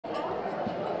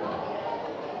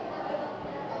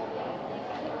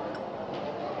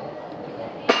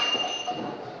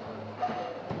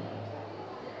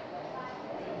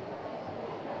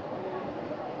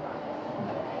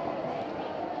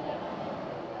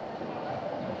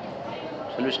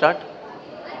Shall we start?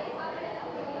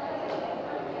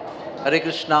 Hare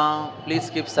Krishna, please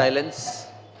keep silence.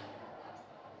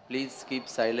 Please keep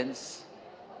silence.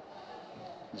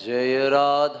 Jai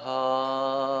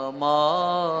Radha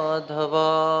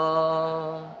Madhava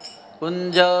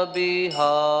Kunja Bihari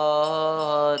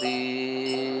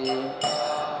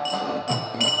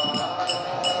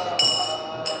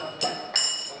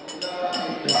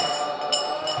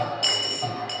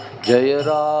Jai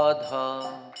Radha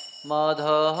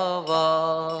Madhava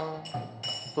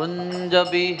Kunja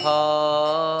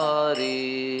Bihari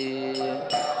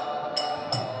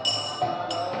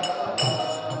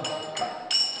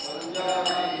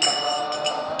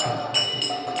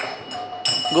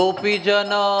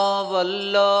Gopijana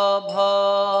Vallabha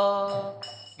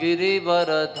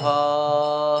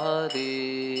Girivaradhari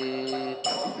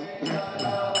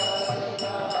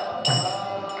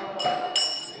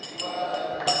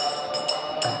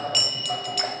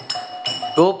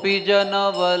Gopijana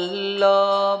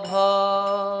Vallabha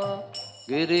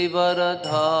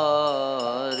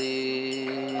Girivaradhari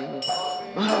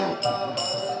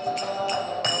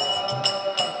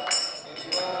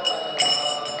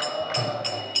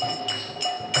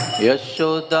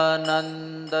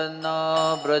Yashodanandana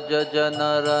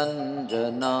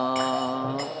Brajajanaranjana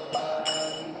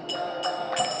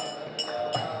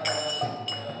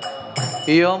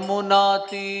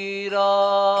Yamunatira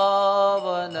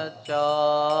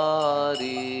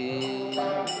Vanachari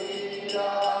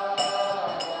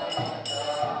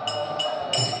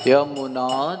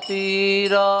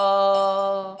Yamunatira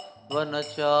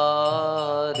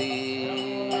Vanachari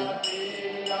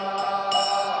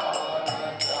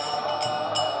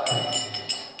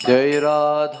Jai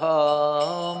Radha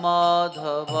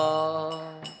Madhava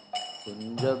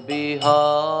Kunja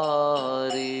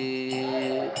Bihari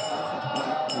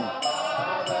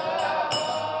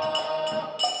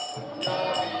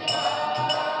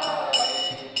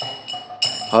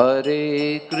Hare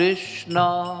Krishna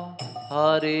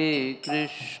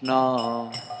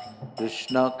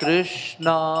Krishna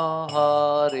Krishna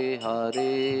Hare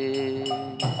Hare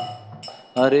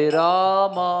Hare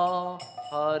Rama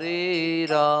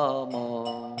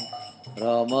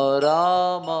Rama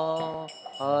Rama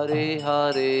Hare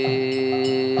Hare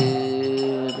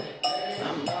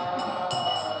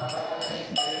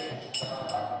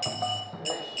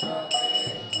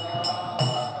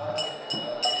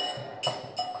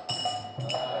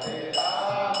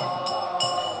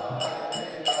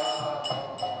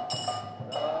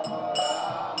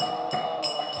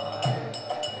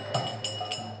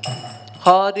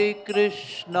Hare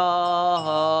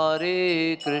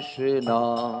Krishna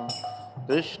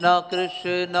Krishna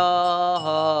Krishna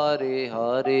Hare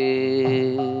Hare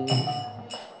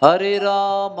Hare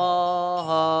Rama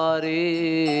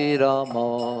Rama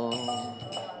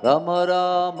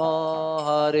Rama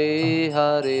Hare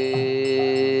Hare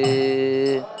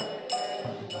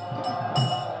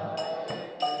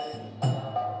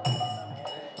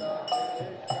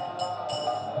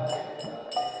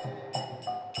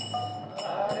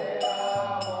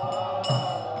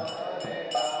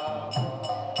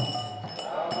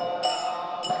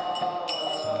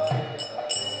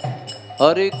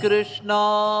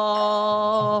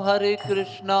Hare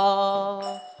Krishna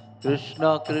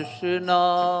Krishna Krishna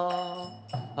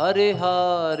Hare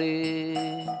Hare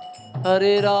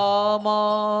Hare Rama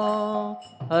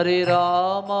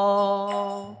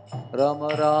Rama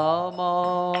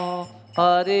Rama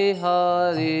Hare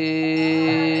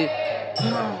Hare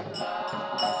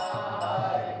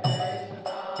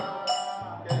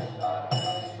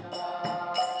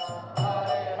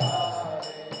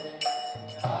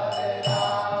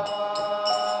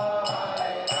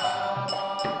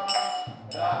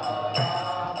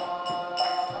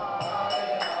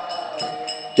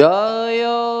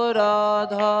Jaya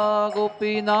Radha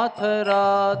Gopinath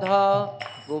Radha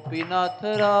Gopinath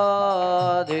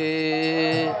Radhe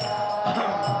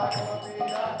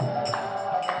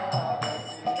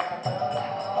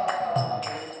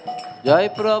Jai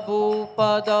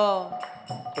Prabhupada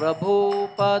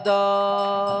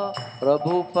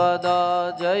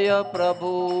Jaya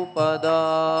Prabhupada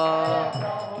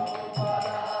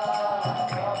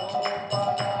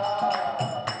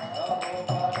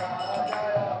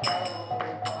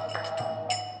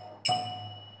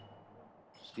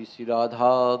Shri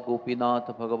Radha Gopinath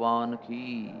भगवान की,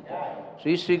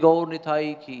 श्री गौर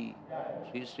निताई की,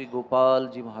 श्री गोपाल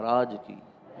जी महाराज की,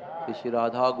 श्री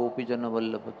राधा गोपीजन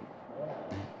वल्लभ की,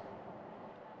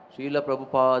 श्रील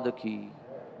प्रभुपाद की,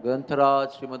 ग्रंथराज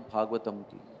श्रीमद् भागवतम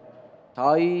की,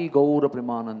 Thai गौर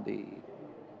प्रेमानंदे।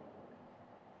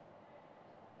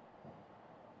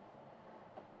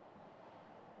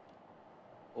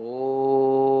 ॐ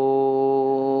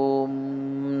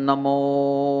नमो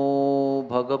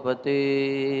भगवते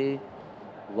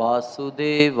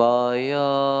वासुदेवाय।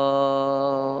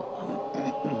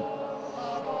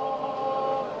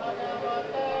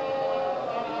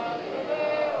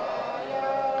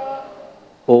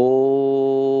 ॐ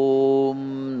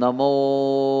नमो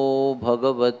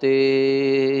भगवते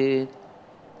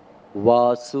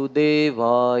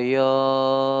वासुदेवाय।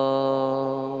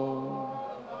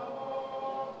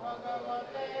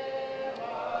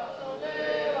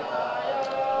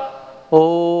 ॐ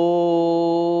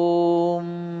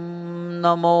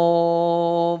नमो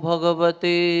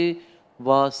भगवते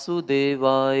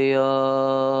वासुदेवाय।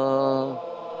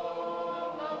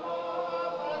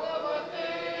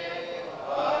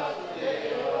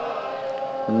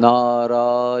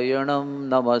 नारायणं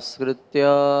नमस्कृत्य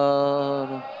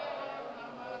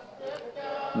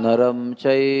नरं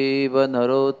चैव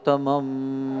नरोत्तमं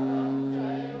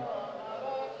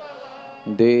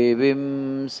देवीं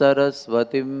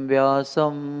सरस्वतीं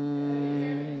व्यासं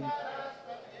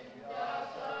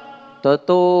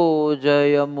ततो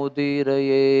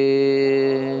जयमुदीरये।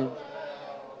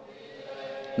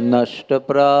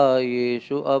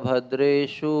 नष्टप्रायेषु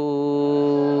अभद्रेषु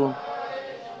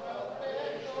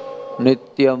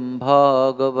नित्यं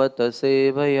भागवत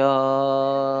सेवया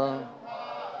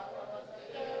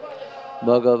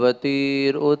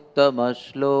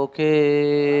भगवतीरुत्तमश्लोके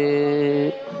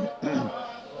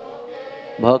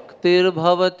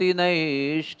भक्तिर्भवति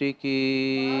नैष्टिकी।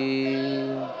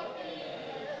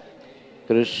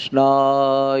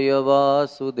 कृष्णाय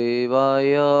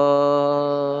वासुदेवाय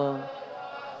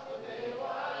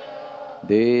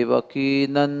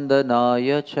देवकीनन्दनाय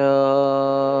च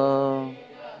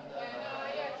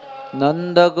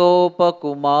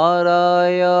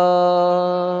नन्दगोपकुमाराय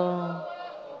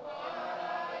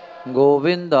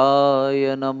गोविन्दाय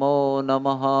नमो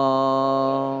नमः।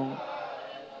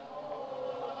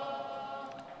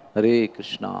 Hare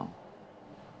Krishna.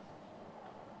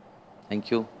 Thank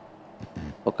you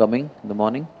for coming in the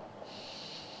morning.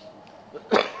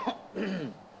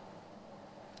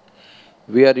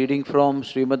 We are reading from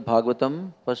Srimad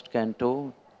Bhagavatam, first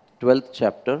canto, 12th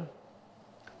chapter,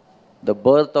 the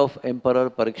birth of Emperor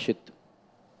Parikshit,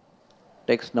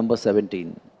 text number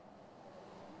 17.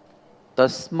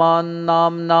 Tasman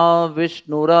namna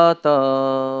Vishnurata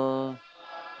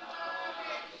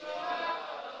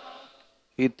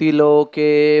iti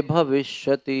loke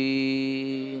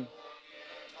bhavishyati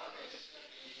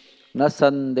na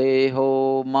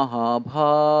sandeho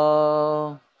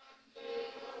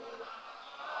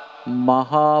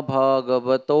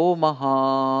महाभागवतो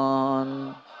महान्।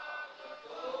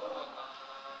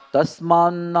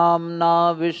 तस्मान् नाम्ना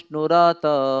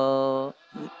विष्णुराता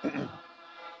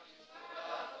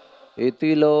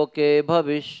इति लोके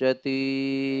भविष्यति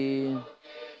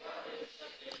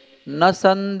न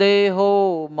संदेहो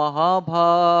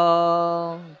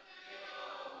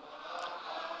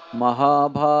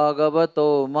महाभागवतो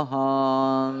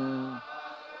महान्।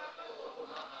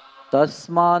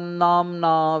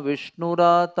 तस्मान्नाम्ना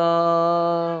विष्णुराता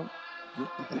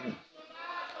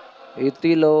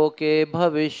इति लोके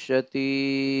भविष्यति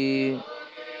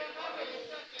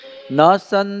न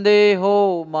संदेहो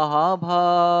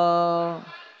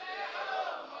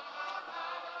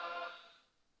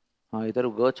हाँ इधर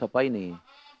ग छपा ही नहीं है।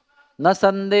 न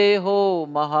संदेहो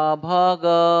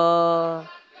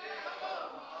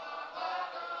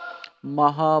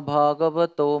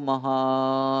महाभागवतो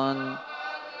महान्।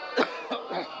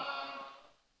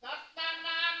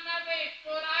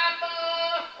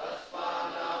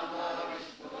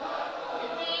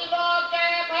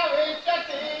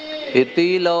 इति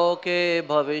लोके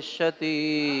भविष्यति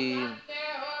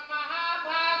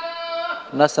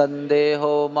न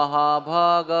संदेहो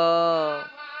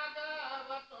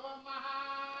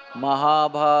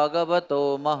महाभागवतो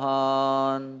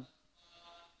महान्।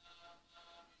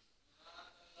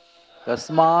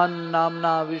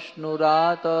 तस्मान्नाम्ना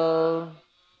विष्णुरात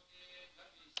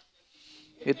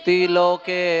इति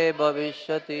लोके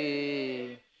भविष्यति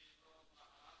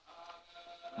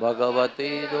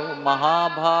भगवतीरो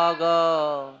महाभागवतो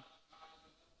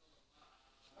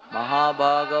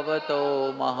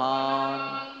महान्।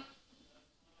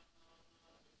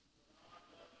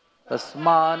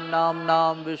 तस्मान्नाम्ना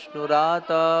विष्णुरात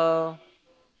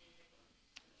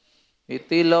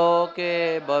इति लोके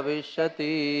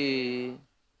भविष्यति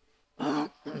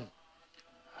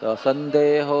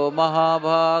तसंदेहो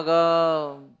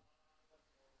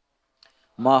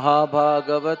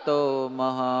महाभागवतो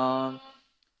महान्।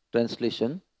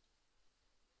 Translation: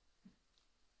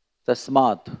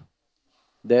 Tasmat,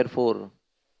 therefore.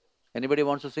 Anybody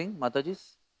wants to sing,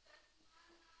 Mataji's?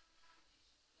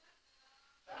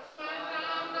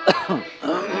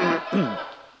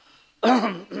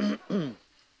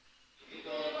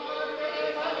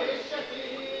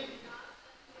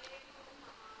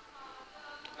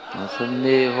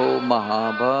 Asandeho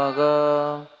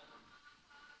Mahabhaga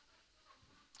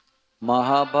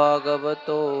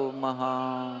Mahabhagavato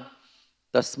Maha.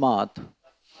 Tasmat,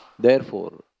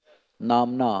 therefore,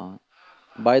 Namna,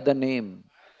 by the name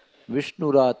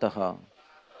Vishnurataha,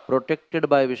 protected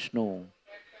by Vishnu,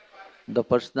 the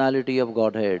personality of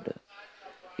Godhead.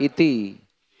 Iti,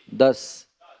 thus,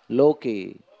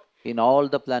 Loke, in all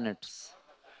the planets,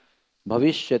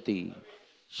 Bhavishyati,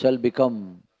 shall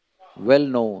become well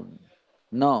known.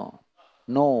 Na,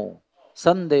 no,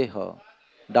 Sandeha,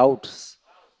 doubts,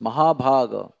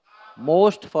 Mahabhaga,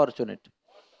 most fortunate,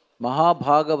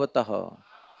 Mahabhagavataha,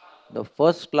 the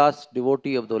first class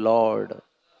devotee of the Lord,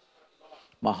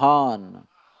 Mahan,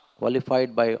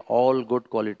 qualified by all good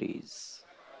qualities.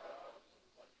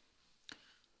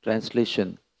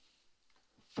 Translation.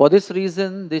 For this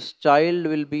reason, this child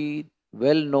will be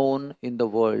well known in the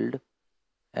world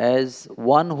as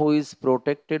one who is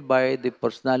protected by the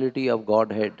personality of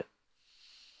Godhead.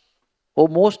 O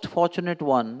most fortunate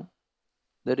one,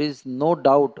 there is no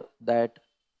doubt that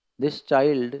this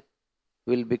child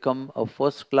will become a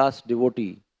first class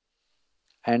devotee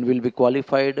and will be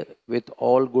qualified with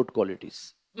all good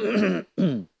qualities.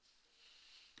 The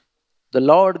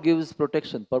Lord gives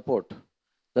protection, purport.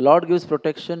 The Lord gives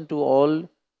protection to all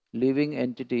living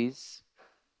entities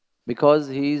because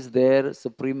He is their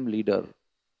supreme leader.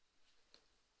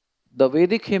 The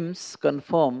Vedic hymns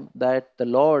confirm that the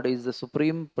Lord is the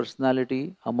supreme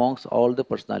personality amongst all the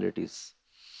personalities.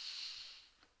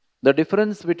 The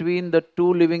difference between the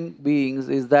two living beings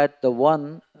is that the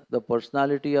one, the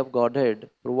personality of Godhead,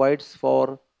 provides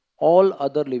for all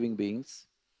other living beings,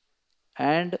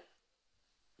 and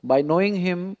by knowing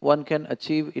Him, one can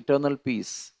achieve eternal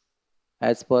peace,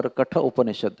 as per Katha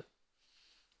Upanishad.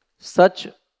 Such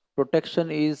protection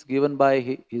is given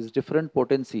by His different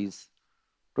potencies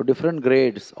to different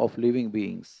grades of living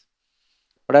beings.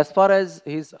 But as far as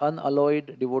His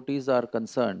unalloyed devotees are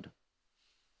concerned,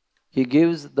 He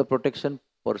gives the protection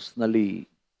personally.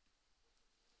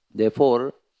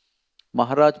 Therefore,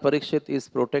 Maharaj Parikshit is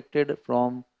protected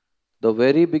from the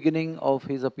very beginning of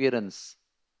his appearance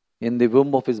in the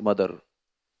womb of his mother.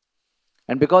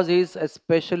 And because he is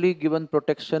especially given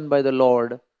protection by the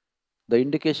Lord, the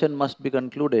indication must be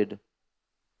concluded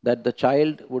that the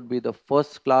child would be the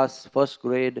first class, first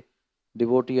grade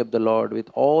devotee of the Lord with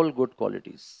all good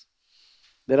qualities.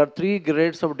 There are three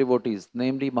grades of devotees,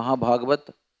 namely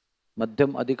Mahabhagavat,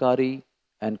 Madhyam Adhikari,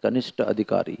 and Kanishta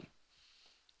Adhikari.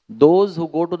 Those who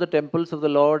go to the temples of the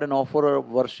Lord and offer a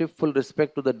worshipful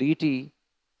respect to the deity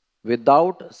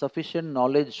without sufficient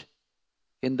knowledge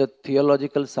in the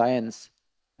theological science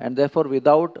and therefore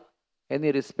without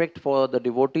any respect for the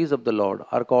devotees of the Lord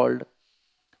are called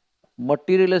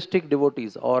materialistic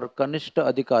devotees or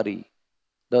Kanishta Adhikari,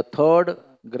 the third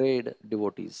grade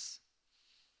devotees.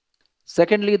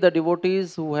 Secondly, the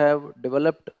devotees who have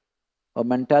developed a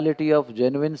mentality of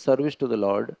genuine service to the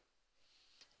Lord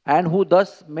and who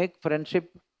thus make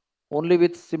friendship only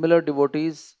with similar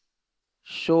devotees,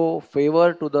 show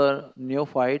favor to the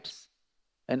neophytes,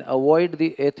 and avoid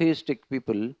the atheistic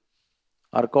people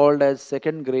are called as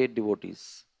second grade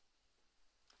devotees.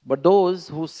 But those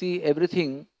who see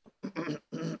everything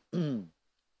in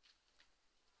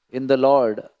the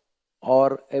Lord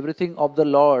or everything of the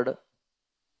Lord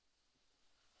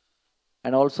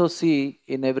and also see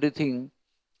in everything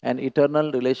an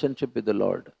eternal relationship with the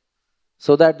Lord,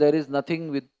 so that there is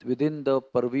nothing within the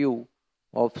purview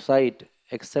of sight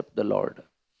except the Lord,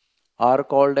 are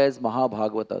called as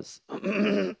Mahabhagavatas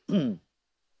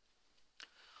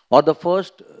or the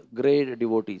first grade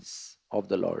devotees of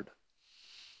the Lord.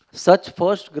 Such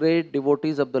first grade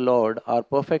devotees of the Lord are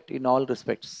perfect in all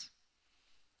respects.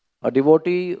 A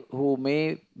devotee who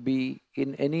may be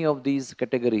in any of these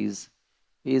categories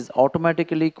is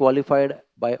automatically qualified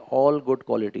by all good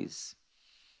qualities.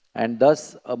 And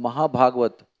thus, a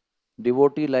Mahabhagavat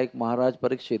devotee like Maharaj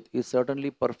Parikshit is certainly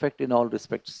perfect in all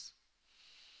respects.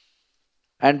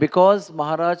 And because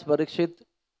Maharaj Parikshit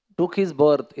took his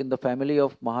birth in the family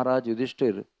of Maharaj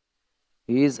Yudhishthir,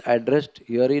 he is addressed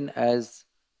herein as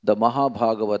the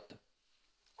Mahabhagavat,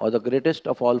 or the greatest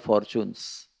of all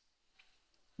fortunes.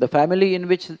 The family in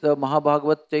which the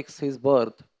Mahabhagavat takes his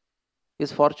birth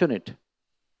is fortunate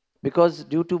because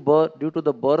due to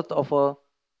the birth of a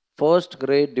first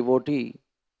grade devotee,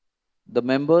 the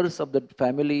members of the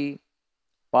family,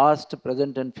 past,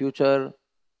 present, and future,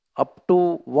 up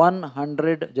to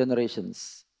 100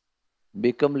 generations,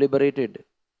 become liberated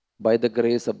by the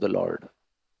grace of the Lord,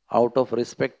 out of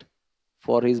respect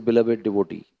for his beloved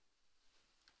devotee.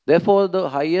 Therefore, the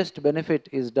highest benefit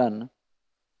is done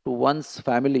to one's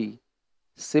family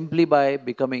simply by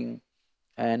becoming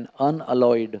an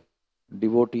unalloyed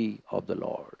devotee of the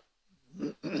Lord.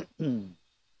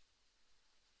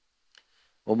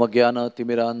 Om Jnana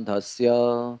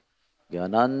Timirandhasya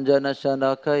Jnananjana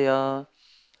Shalakaya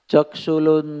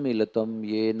Chakshulunmilitam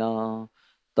Yena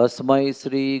Tasmai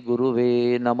Sri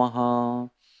Guruve Namaha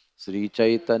Sri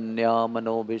Chaitanya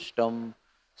Manobishtam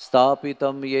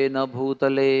Stapitam Yena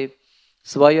Bhutale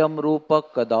Swayam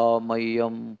Rupak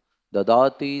Kadamayam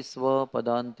Dadati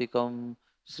Swapadantikam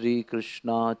Sri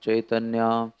Krishna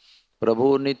Chaitanya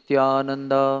Prabhu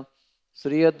Nityananda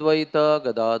Sri Advaita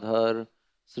Gadadhar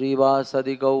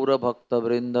Srivasadi Gaura Bhakta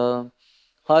Vrinda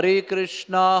Hare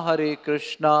Krishna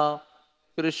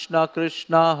Krishna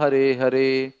Krishna Hare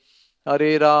Hare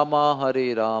Hare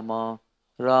Rama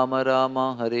Rama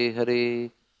Rama Hare Hare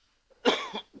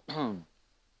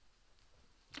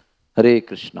Hare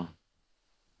Krishna.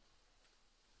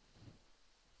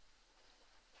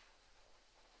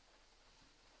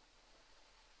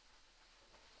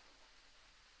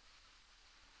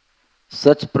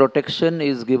 Such protection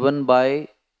is given by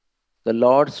the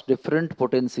Lord's different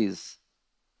potencies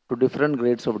to different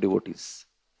grades of devotees.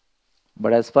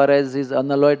 But as far as his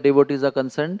unalloyed devotees are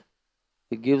concerned,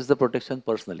 he gives the protection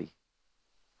personally.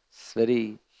 It's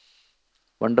very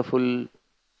wonderful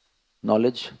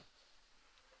knowledge.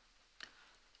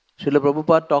 Srila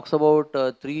Prabhupada talks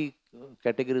about three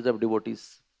categories of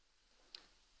devotees,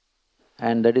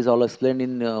 and that is all explained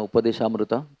in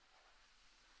Upadeshamrita.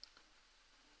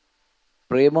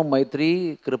 Prema,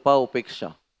 Maitri, Kripa,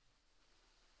 Upeksha.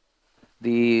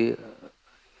 The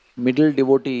middle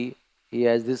devotee, he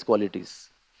has these qualities.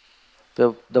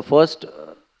 The first,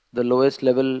 the lowest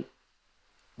level,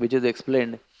 which is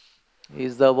explained,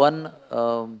 is the one,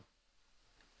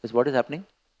 is what is happening?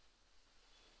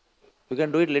 You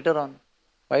can do it later on.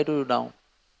 Why do you now?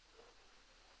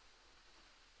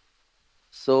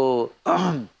 So,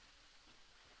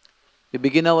 we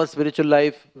begin our spiritual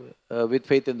life with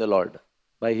faith in the Lord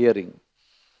by hearing.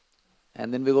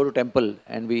 And then we go to temple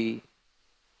and we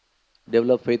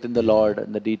develop faith in the Lord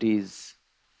and the deities.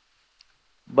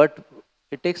 But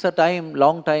it takes a time,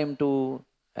 long time to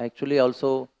actually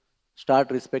also start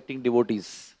respecting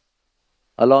devotees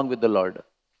along with the Lord.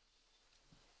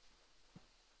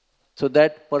 So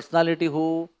that personality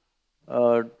who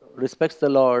respects the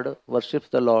Lord, worships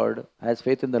the Lord, has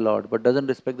faith in the Lord, but doesn't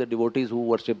respect the devotees who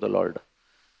worship the Lord,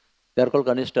 they are called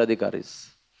Kanishta Adhikaris.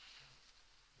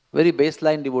 Very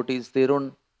baseline devotees, they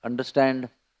don't understand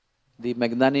the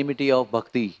magnanimity of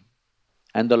bhakti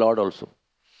and the Lord also.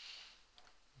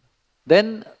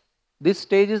 Then this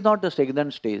stage is not a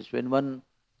stagnant stage. When one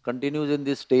continues in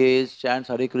this stage, chants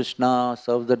Hare Krishna,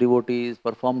 serves the devotees,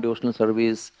 performs devotional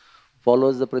service,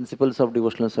 follows the principles of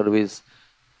devotional service,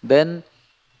 then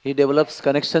he develops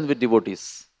connection with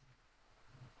devotees.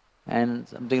 And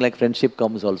something like friendship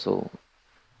comes also.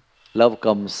 Love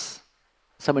comes.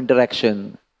 Some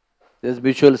interaction. There's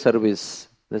mutual service.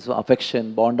 There's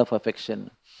affection, bond of affection.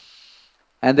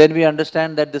 And then we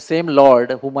understand that the same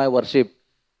Lord whom I worship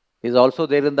is also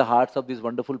there in the hearts of these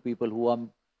wonderful people who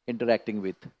I'm interacting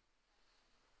with.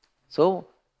 So,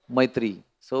 Maitri.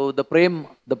 So the prem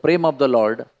of the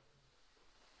Lord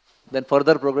then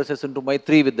further progresses into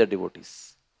Maitri with the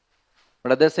devotees.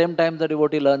 But at the same time, the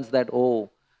devotee learns that, oh,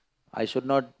 I should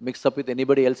not mix up with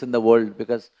anybody else in the world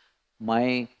because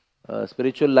my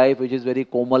spiritual life, which is very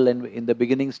komal and in the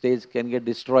beginning stage, can get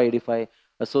destroyed if I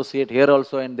associate here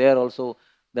also and there also.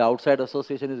 The outside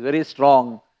association is very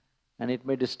strong and it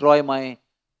may destroy my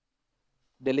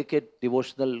delicate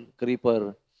devotional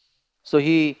creeper. So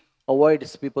he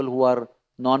avoids people who are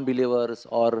non-believers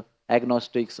or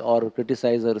agnostics or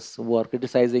criticizers who are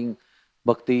criticizing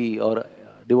bhakti or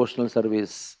devotional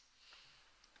service.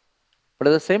 But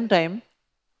at the same time,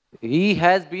 he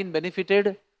has been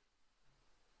benefited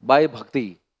by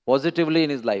bhakti positively in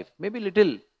his life. Maybe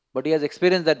little, but he has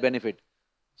experienced that benefit.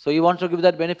 So he wants to give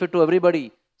that benefit to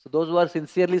everybody. So those who are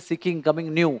sincerely seeking,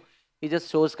 coming new, he just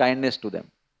shows kindness to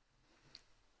them.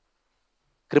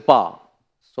 Kripa.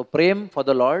 So prem for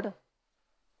the Lord,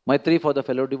 Maitri for the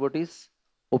fellow devotees,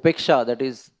 Upeksha, that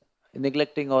is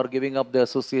neglecting or giving up the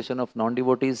association of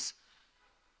non-devotees,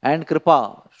 and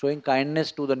Kripa, showing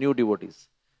kindness to the new devotees.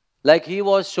 Like he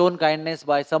was shown kindness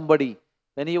by somebody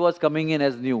when he was coming in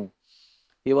as new.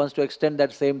 He wants to extend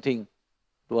that same thing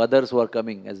to others who are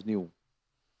coming as new.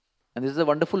 And this is a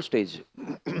wonderful stage.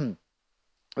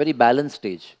 Very balanced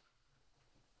stage.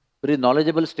 Very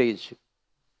knowledgeable stage,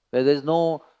 where there is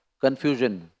no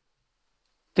confusion.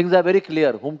 Things are very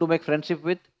clear. Whom to make friendship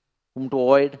with, whom to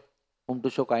avoid, whom to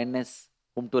show kindness,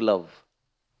 whom to love.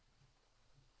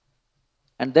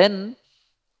 And then,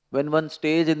 when one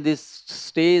stays in this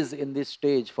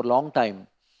stage for a long time,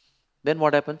 then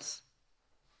what happens?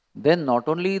 Then not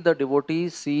only the devotee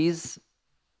sees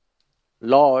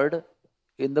Lord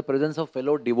in the presence of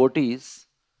fellow devotees,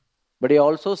 but he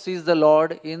also sees the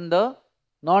Lord in the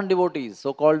non-devotees,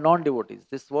 so-called non-devotees.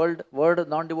 This word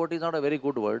non-devotee is not a very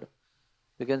good word.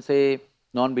 You can say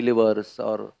non-believers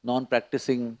or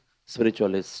non-practicing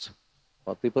spiritualists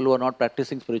or people who are not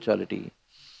practicing spirituality.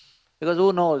 Because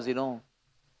who knows,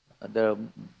 the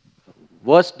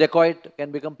worst dacoit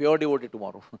can become pure devotee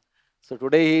tomorrow. So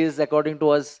today he is, according to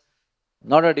us,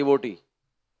 not a devotee,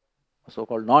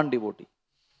 so-called non-devotee.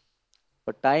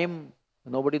 But time,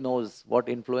 nobody knows what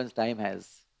influence time has.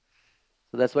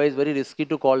 So that's why it's very risky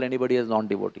to call anybody as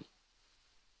non-devotee.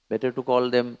 Better to call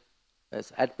them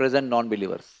as at present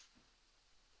non-believers.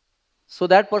 So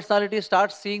that personality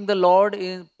starts seeing the Lord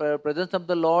in presence of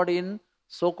the Lord in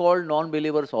so-called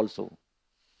non-believers also.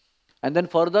 And then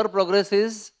further progress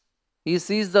is, he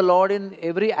sees the Lord in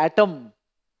every atom.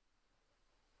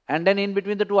 And then in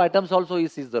between the two atoms also he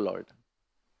sees the Lord.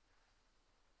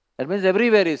 That means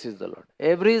everywhere he sees the Lord.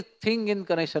 Everything in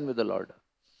connection with the Lord.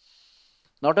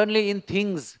 Not only in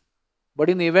things, but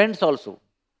in events also.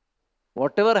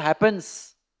 Whatever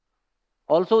happens,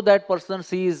 also that person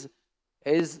sees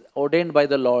is ordained by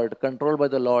the Lord, controlled by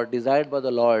the Lord, desired by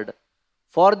the Lord,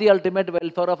 for the ultimate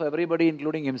welfare of everybody,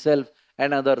 including himself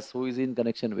and others who is in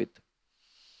connection with.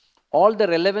 All the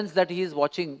relevance that he is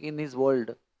watching in his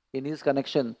world, in his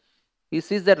connection, he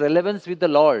sees that relevance with the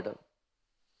Lord.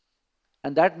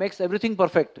 And that makes everything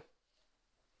perfect.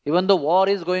 Even though war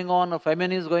is going on, or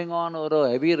famine is going on, or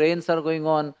heavy rains are going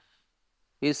on,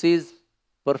 he sees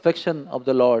perfection of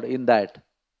the Lord in that.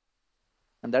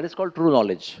 And that is called true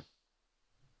knowledge.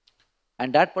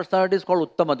 And that personality is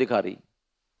called Uttam Adhikari,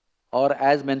 or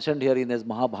as mentioned here in his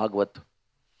Mahabhagavat.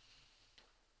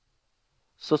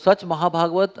 So such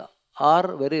Mahabhagavat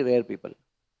are very rare people.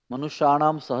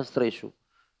 Manushyanam sahasreshu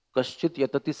kaschit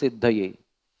yatati siddhaye.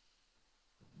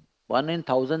 One in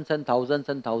thousands and thousands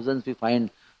and thousands we find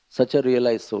such a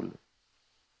realized soul.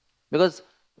 Because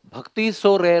bhakti is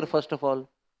so rare, first of all.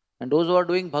 And those who are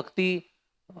doing bhakti,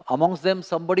 amongst them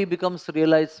somebody becomes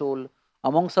realized soul.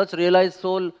 Among such realized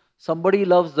soul, somebody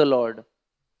loves the Lord.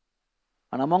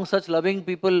 And among such loving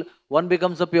people, one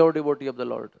becomes a pure devotee of the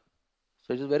Lord.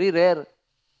 So it is very rare.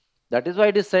 That is why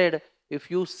it is said, if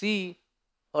you see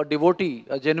a devotee,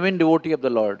 a genuine devotee of the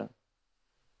Lord,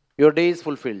 your day is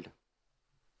fulfilled.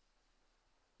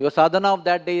 Your sadhana of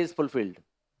that day is fulfilled.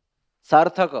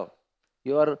 Sarthaka,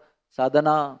 your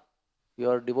sadhana,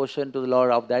 your devotion to the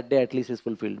Lord of that day at least is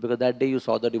fulfilled, because that day you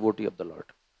saw the devotee of the Lord.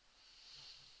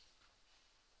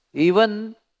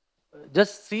 Even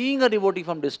just seeing a devotee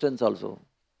from distance also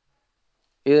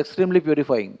is extremely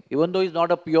purifying, even though he is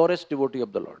not a purest devotee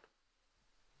of the Lord.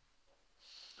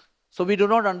 So we do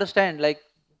not understand, like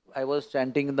I was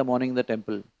chanting in the morning in the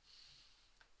temple,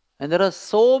 and there are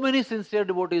so many sincere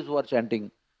devotees who are chanting,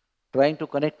 trying to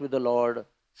connect with the Lord,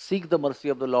 seek the mercy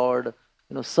of the Lord,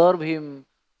 serve Him.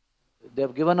 They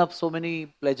have given up so many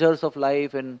pleasures of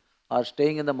life and are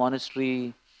staying in the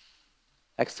monastery,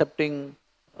 accepting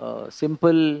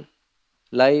simple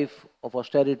life of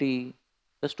austerity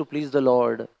just to please the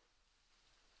Lord.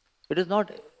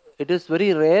 It is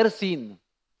very rare scene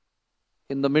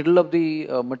in the middle of the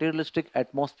materialistic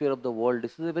atmosphere of the world.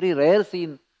 This is a very rare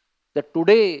scene that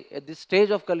today, at this stage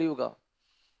of Kali Yuga,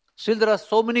 still there are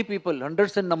so many people,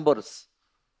 hundreds in numbers,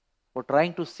 who are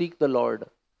trying to seek the Lord,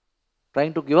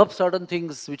 trying to give up certain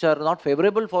things which are not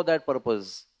favorable for that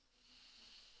purpose.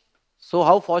 So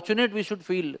how fortunate we should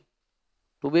feel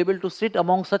to be able to sit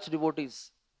among such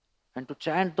devotees and to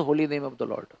chant the holy name of the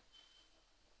Lord.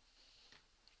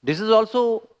 This is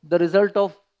also the result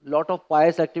of lot of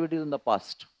pious activities in the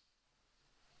past.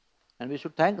 And we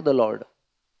should thank the Lord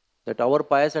that our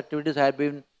pious activities have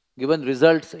been given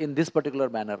results in this particular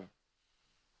manner.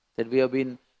 That we have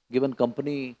been given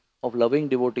company of loving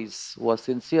devotees who are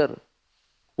sincere,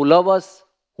 who love us,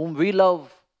 whom we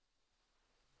love.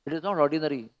 It is not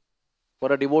ordinary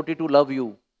for a devotee to love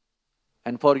you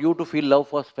and for you to feel love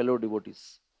for fellow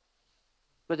devotees.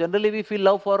 Because generally we feel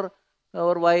love for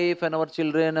our wife and our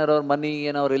children and our money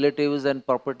and our relatives and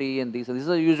property and these. These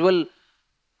are usual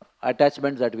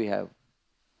attachments that we have.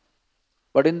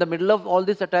 But in the middle of all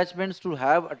these attachments, to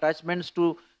have attachments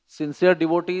to sincere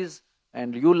devotees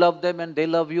and you love them and they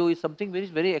love you is something very,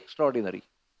 very extraordinary.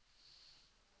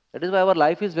 That is why our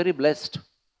life is very blessed.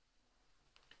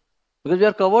 Because we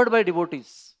are covered by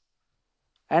devotees.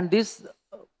 And this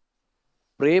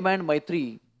Prema and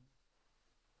Maitri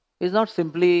is not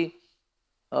simply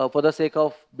for the sake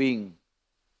of being.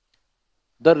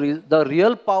 The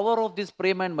real power of this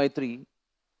prema and maitri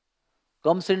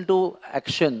comes into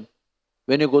action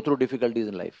when you go through difficulties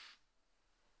in life.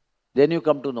 Then you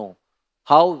come to know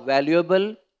how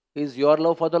valuable is your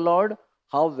love for the Lord,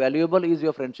 how valuable is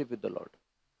your friendship with the Lord.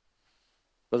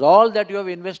 Because all that you have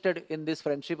invested in this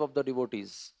friendship of the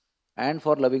devotees and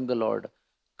for loving the Lord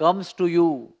comes to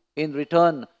you in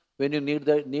return when you need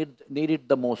it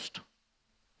the most.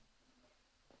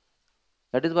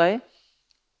 That is why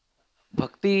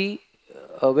bhakti,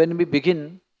 when we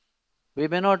begin, we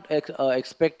may not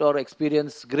expect or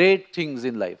experience great things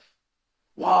in life.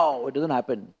 Wow, it doesn't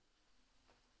happen.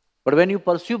 But when you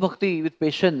pursue bhakti with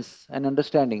patience and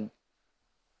understanding,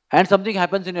 and something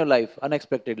happens in your life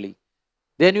unexpectedly,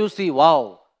 then you see,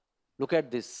 wow, look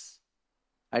at this.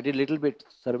 I did little bit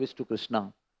service to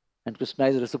Krishna, and Krishna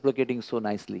is reciprocating so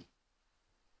nicely.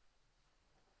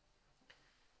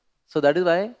 So that is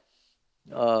why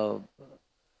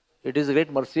it is a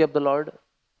great mercy of the Lord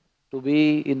to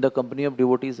be in the company of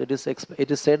devotees. It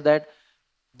is said that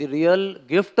the real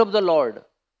gift of the Lord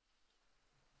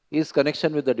is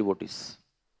connection with the devotees.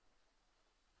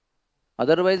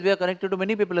 Otherwise, we are connected to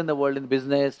many people in the world, in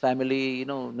business, family,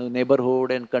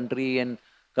 neighborhood and country and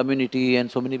community,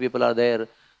 and so many people are there.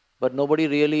 But nobody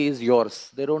really is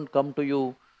yours. They don't come to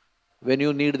you when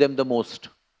you need them the most.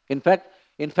 In fact,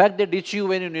 they ditch you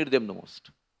when you need them the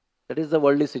most. That is the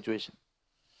worldly situation.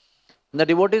 And the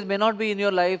devotees may not be in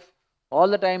your life all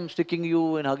the time sticking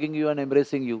you and hugging you and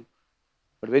embracing you.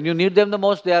 But when you need them the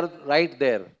most, they are right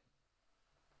there.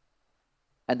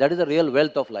 And that is the real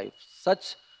wealth of life.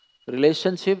 Such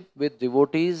relationship with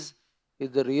devotees is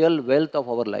the real wealth of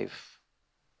our life,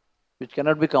 which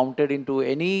cannot be counted into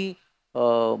any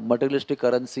materialistic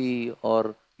currency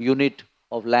or unit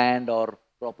of land or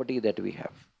property that we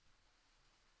have.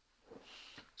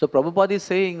 So Prabhupada is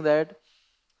saying that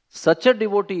such a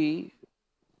devotee,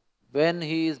 when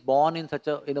he is born in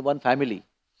one family,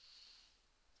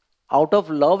 out of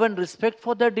love and respect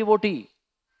for that devotee,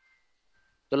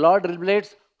 the Lord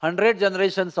relates 100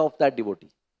 generations of that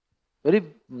devotee. Very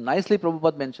nicely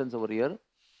Prabhupada mentions over here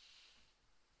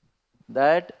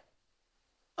that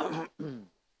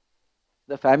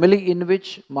the family in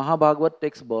which Mahabhagavat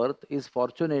takes birth is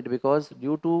fortunate because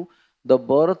due to the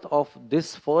birth of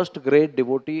this first great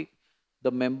devotee, the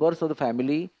members of the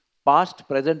family, past,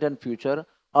 present and future,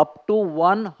 up to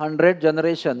 100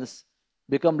 generations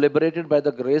become liberated by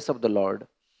the grace of the Lord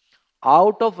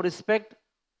out of respect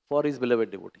for his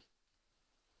beloved devotee.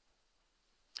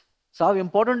 So how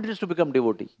important it is to become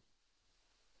devotee.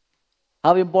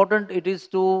 How important it is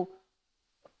to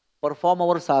perform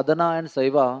our sadhana and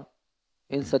seva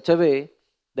in such a way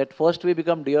that first we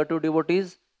become dear to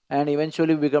devotees and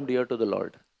eventually we become dear to the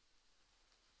Lord.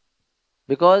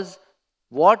 Because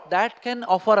what that can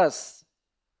offer us,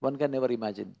 one can never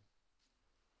imagine.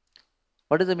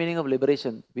 What is the meaning of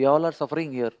liberation? We all are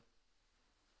suffering here.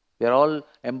 We are all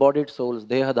embodied souls,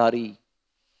 dehadhari.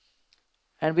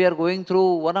 And we are going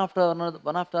through one after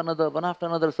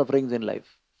another sufferings in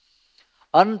life.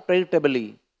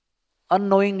 Unpredictably,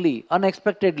 unknowingly,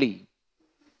 unexpectedly.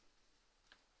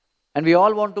 And we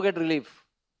all want to get relief.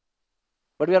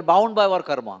 But we are bound by our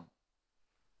karma.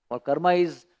 Our karma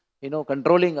is,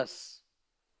 controlling us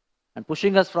and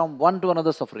pushing us from one to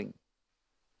another suffering.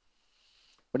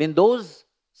 But in those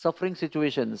suffering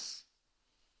situations,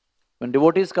 when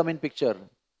devotees come in picture,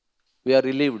 we are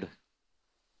relieved.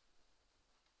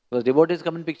 Because devotees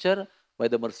come in picture by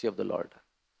the mercy of the Lord.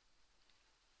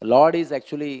 The Lord is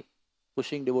actually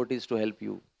pushing devotees to help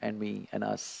you and me and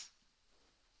us.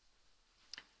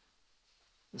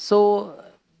 So,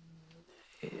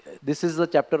 this is the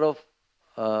chapter of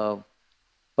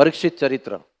Parikshit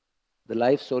Charitra, the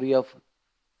life story of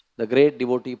the great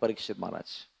devotee Parikshit Maharaj.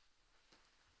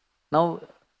 Now,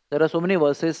 there are so many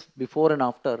verses before and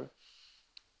after.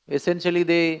 Essentially,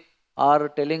 they are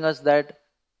telling us that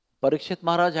Parikshit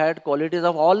Maharaj had qualities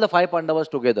of all the 5 Pandavas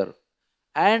together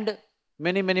and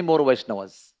many, many more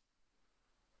Vaishnavas.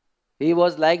 He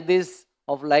was like this,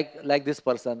 like this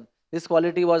person. This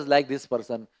quality was like this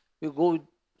person. You go,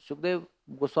 Shukdev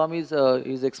Goswami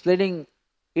is explaining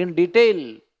in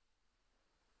detail.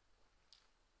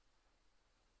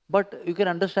 But you can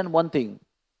understand one thing.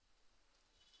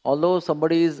 Although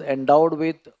somebody is endowed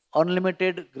with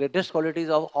unlimited greatest qualities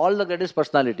of all the greatest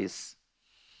personalities,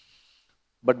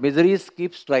 but miseries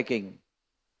keep striking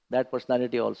that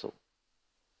personality also.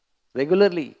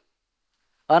 Regularly,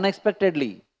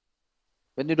 unexpectedly,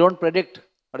 when you don't predict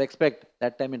or expect,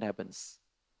 that time it happens.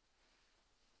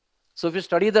 So if you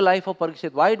study the life of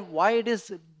Parikshit, why it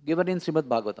is given in Srimad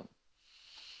Bhagavatam?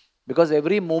 Because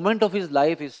every moment of his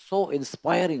life is so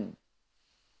inspiring,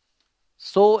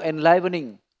 so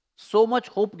enlivening, so much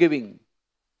hope-giving.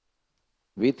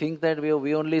 We think that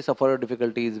we only suffer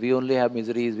difficulties, we only have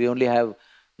miseries, we only have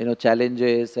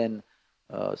challenges and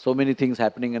so many things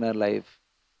happening in our life.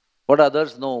 But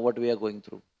others know what we are going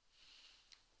through.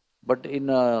 But in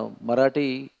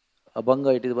Marathi,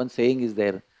 Abhanga, it is one saying is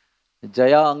there,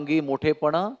 Jaya Angi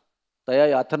Mothepana,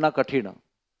 Taya Yathana Kathina.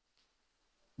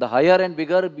 The higher and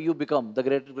bigger you become, the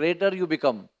greater you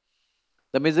become,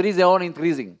 the miseries are on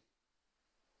increasing.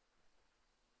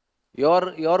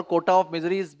 Your quota of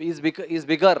miseries is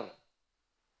bigger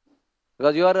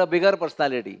because you are a bigger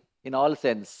personality in all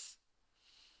sense.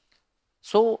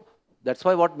 So that's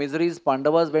why what miseries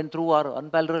Pandavas went through are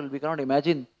unparalleled. We cannot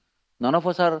imagine. None of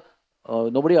us are,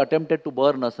 nobody attempted to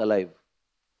burn us alive.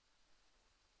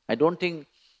 I don't think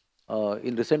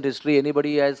in recent history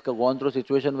anybody has gone through a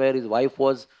situation where his wife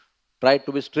was tried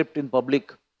to be stripped in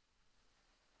public.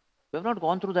 We have not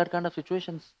gone through that kind of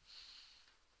situations.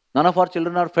 None of our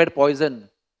children are fed poison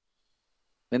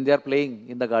when they are playing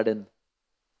in the garden.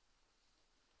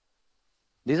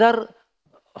 These are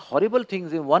horrible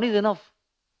things. One is enough.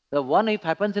 The one, if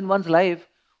happens in one's life,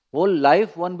 whole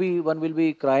life one will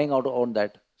be crying out on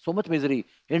that. So much misery,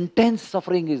 intense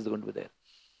suffering is going to be there.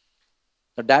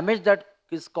 The damage that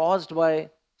is caused by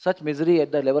such misery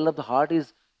at the level of the heart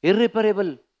is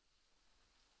irreparable.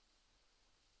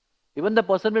 Even the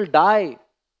person will die.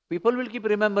 People will keep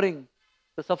remembering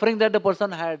the suffering that the person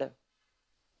had.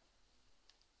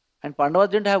 And Pandavas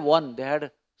didn't have one. They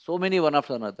had so many one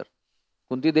after another.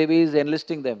 Kunti Devi is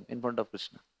enlisting them in front of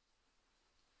Krishna.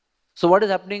 So what is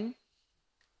happening?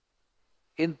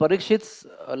 In Parikshit's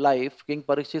life, King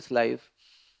Parikshit's life,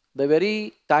 the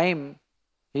very time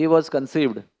he was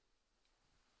conceived,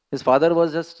 his father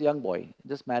was just a young boy,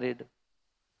 just married.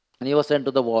 And he was sent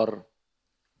to the war.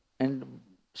 And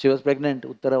she was pregnant.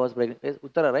 Uttara was pregnant.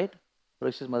 Uttara, right?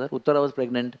 Parikshit's mother. Uttara was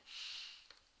pregnant.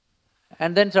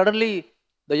 And then suddenly,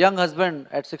 the young husband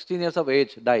at 16 years of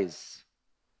age dies.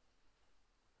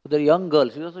 So the young girl,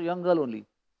 she was a young girl only,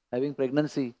 having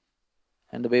pregnancy,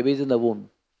 and the baby is in the womb.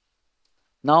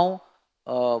 Now,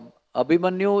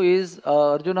 Abhimanyu is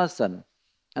Arjuna's son.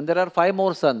 And there are 5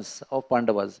 more sons of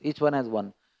Pandavas. Each one has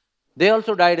one. They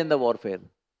also died in the warfare.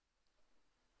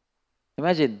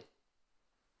 Imagine.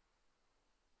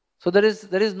 So there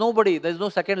is nobody, there is no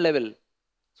second level.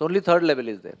 So only third level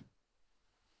is there.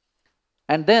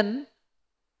 And then,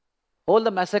 all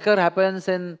the massacre happens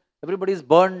and everybody is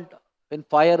burnt in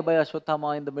fire by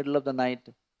Ashwathama in the middle of the night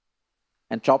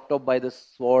and chopped up by the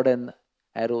sword and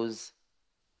arrows.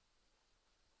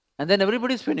 And then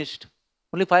everybody is finished.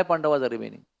 Only 5 Pandavas are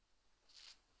remaining.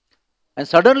 And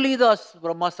suddenly the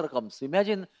Brahmastra comes.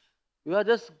 Imagine, you are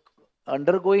just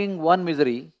undergoing one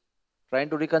misery, trying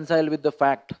to reconcile with the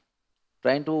fact,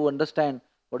 trying to understand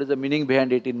what is the meaning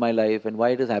behind it in my life and why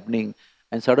it is happening.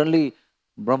 And suddenly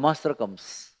Brahmastra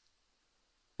comes.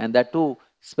 And that too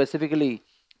specifically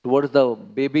towards the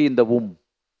baby in the womb.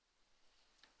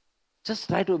 Just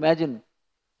try to imagine,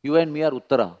 you and me are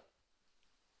Uttara.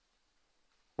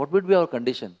 What would be our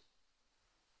condition?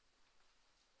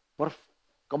 For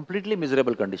completely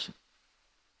miserable condition.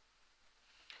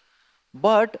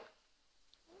 But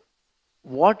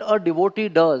what a devotee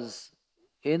does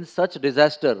in such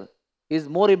disaster is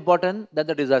more important than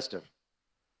the disaster.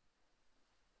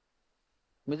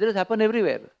 Miseries happen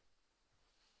everywhere.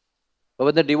 But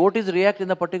when the devotees react in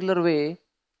a particular way,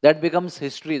 that becomes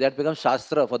history, that becomes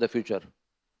Shastra for the future.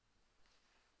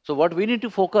 So what we need to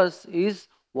focus is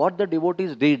what the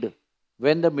devotees did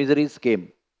when the miseries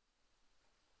came.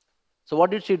 So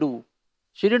what did she do?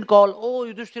 She didn't call, oh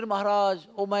Yudhishthira Maharaj,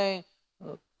 oh my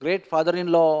great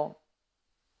father-in-law,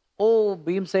 oh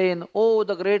Bhimsen, oh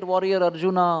the great warrior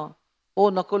Arjuna,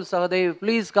 oh Nakul Sahadev,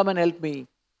 please come and help me.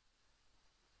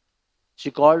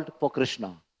 She called for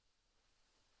Krishna,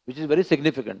 which is very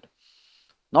significant.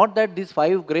 Not that these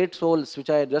 5 great souls which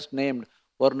I had just named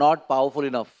were not powerful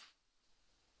enough.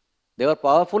 They were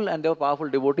powerful and they were powerful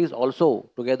devotees also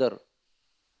together.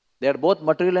 They are both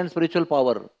material and spiritual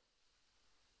power.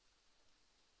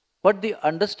 But the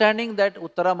understanding that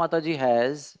Uttara Mataji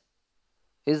has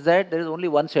is that there is only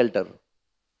one shelter.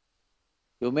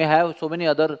 You may have so many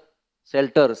other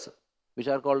shelters which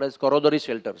are called as corollary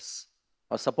shelters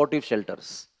or supportive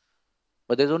shelters.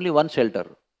 But there is only one shelter.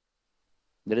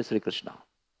 There is Sri Krishna.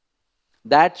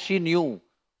 That she knew.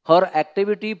 Her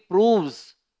activity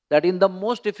proves that in the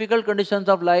most difficult conditions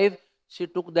of life, she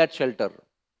took that shelter.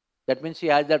 That means she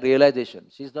has that realization.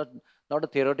 She is not a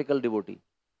theoretical devotee.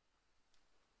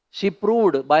 She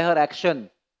proved by her action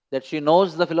that she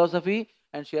knows the philosophy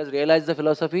and she has realized the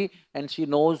philosophy, and she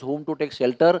knows whom to take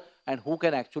shelter and who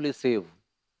can actually save.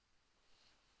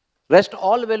 Rest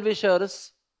all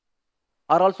well-wishers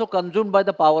are also consumed by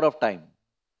the power of time.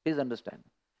 Please understand.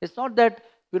 It's not that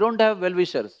we don't have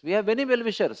well-wishers. We have many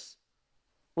well-wishers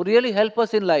who really help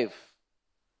us in life.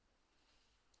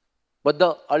 But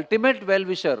the ultimate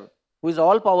well-wisher, who is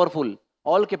all-powerful,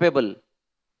 all-capable,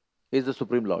 is the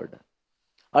Supreme Lord,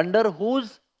 under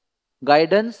whose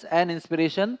guidance and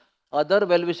inspiration other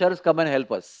well-wishers come and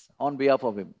help us on behalf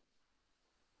of Him.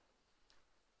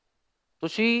 So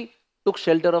she took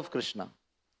shelter of Krishna.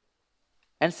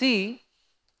 And see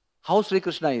how Sri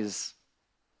Krishna is.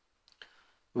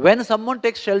 When someone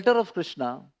takes shelter of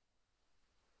Krishna,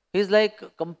 he is like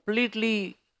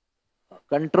completely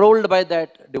controlled by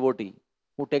that devotee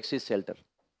who takes his shelter.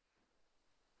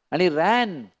 And he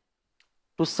ran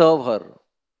to serve her,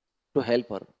 to help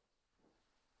her.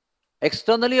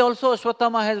 Externally also,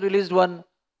 Ashwatthama has released one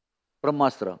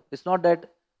Brahmastra. It's not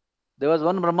that there was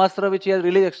one Brahmastra which he has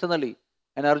released externally,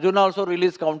 and Arjuna also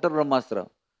released counter Brahmastra.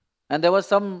 And there was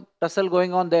some tussle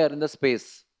going on there in the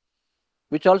space,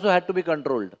 which also had to be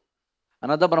controlled.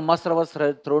 Another Brahmastra was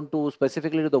thrown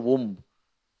specifically to the womb,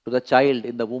 to the child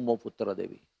in the womb of Uttara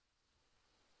Devi.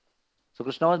 So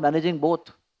Krishna was managing both.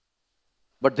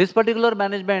 But this particular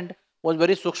management was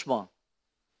very sukshma.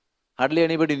 Hardly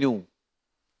anybody knew.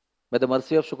 By the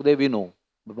mercy of Shukdev we know.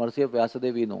 By the mercy of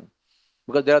Vyasadeva we know.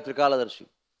 Because they are Trikaladarshi.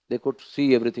 They could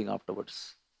see everything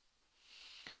afterwards.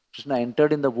 Krishna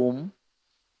entered in the womb,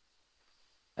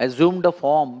 assumed a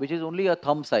form which is only a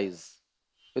thumb size,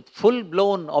 with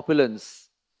full-blown opulence.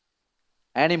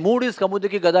 And he moved his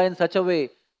Kamudiki Gada in such a way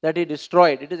that he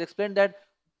destroyed. It is explained that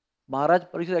Maharaj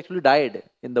Parikshit actually died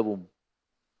in the womb.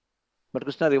 But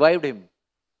Krishna revived him.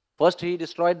 First he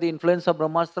destroyed the influence of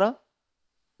Brahmastra.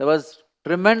 There was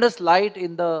tremendous light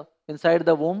inside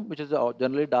the womb, which is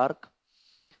generally dark.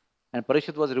 And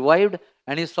Parikshit was revived,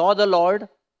 and he saw the Lord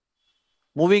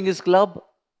moving his club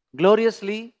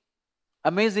gloriously,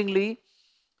 amazingly.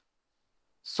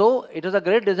 So it was a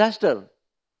great disaster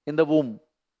in the womb.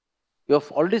 You have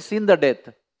already seen the death,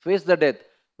 faced the death.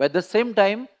 But at the same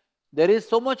time, there is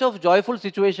so much of joyful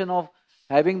situation of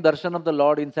having darshan of the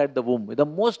Lord inside the womb, with the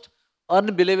most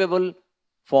unbelievable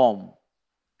form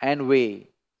and way.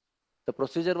 The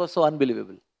procedure was so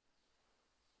unbelievable.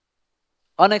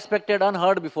 Unexpected,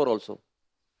 unheard before also.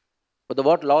 But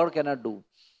what Lord cannot do.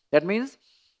 That means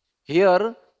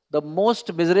here the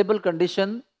most miserable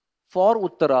condition for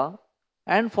Uttara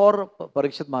and for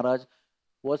Parikshit Maharaj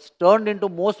was turned into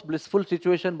most blissful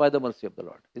situation by the mercy of the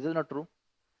Lord. Is it not true?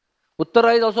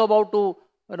 Uttara is also about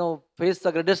to face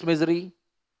the greatest misery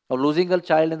of losing a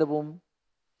child in the womb.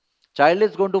 Child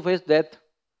is going to face death,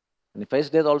 and he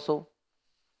faced death also.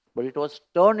 But it was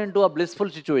turned into a blissful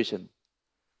situation.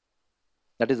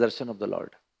 That is darshan of the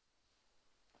Lord.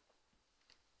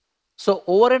 So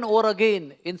over and over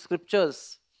again in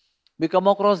scriptures, we come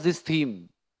across this theme.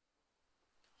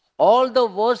 All the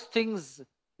worst things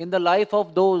in the life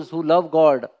of those who love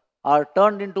God are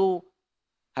turned into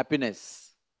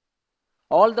happiness.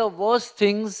 All the worst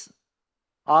things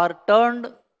are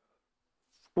turned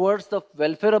towards the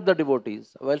welfare of the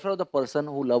devotees, welfare of the person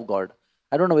who love God.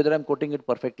 I don't know whether I'm quoting it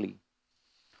perfectly.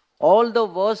 All the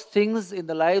worst things in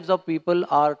the lives of people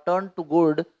are turned to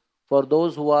good for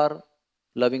those who are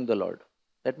loving the Lord.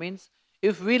 That means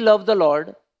if we love the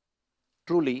Lord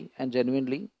truly and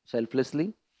genuinely,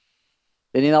 selflessly,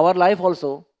 then in our life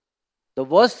also, the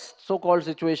worst so-called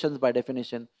situations by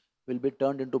definition will be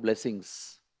turned into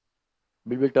blessings,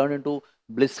 will be turned into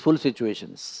blissful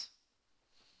situations.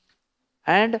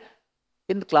 And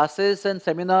in classes and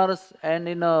seminars and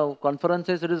in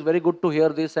conferences, it is very good to hear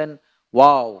this, and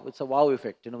wow, it's a wow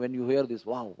effect. When you hear this,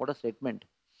 wow, what a statement.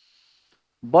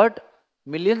 But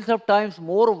millions of times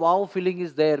more wow feeling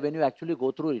is there when you actually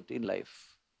go through it in life.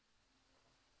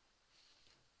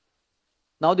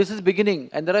 Now this is beginning,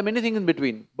 and there are many things in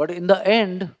between. But in the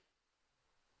end,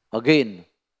 again,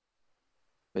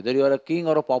 whether you are a king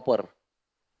or a pauper,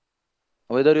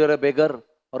 whether you are a beggar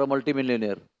or a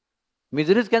multimillionaire,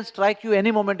 miseries can strike you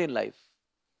any moment in life.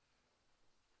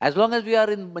 As long as we are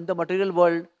in the material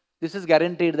world, this is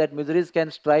guaranteed that miseries can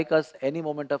strike us any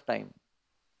moment of time.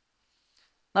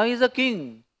 Now he is a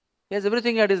king. He has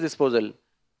everything at his disposal.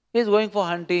 He is going for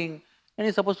hunting and he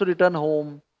is supposed to return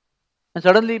home. And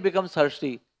suddenly he becomes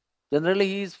thirsty. Generally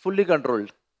he is fully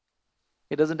controlled.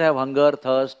 He doesn't have hunger,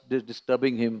 thirst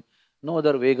disturbing him. No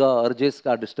other vega, urges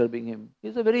are disturbing him. He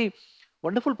is a very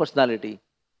wonderful personality.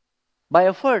 By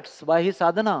efforts, by his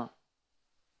sadhana,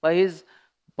 by his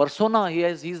persona, he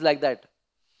is like that.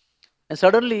 And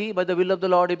suddenly, by the will of the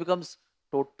Lord, he becomes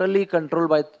totally controlled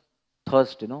by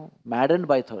thirst, maddened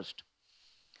by thirst.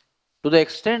 To the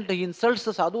extent he insults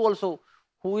the sadhu also,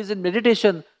 who is in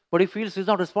meditation, but he feels he's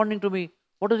not responding to me.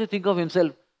 What does he think of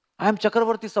himself? I am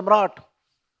Chakravarti Samrat,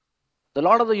 the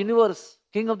Lord of the universe,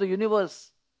 King of the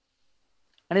universe.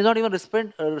 And he's not even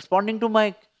responding to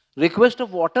my request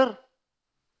of water.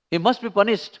 He must be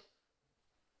punished.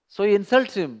 So he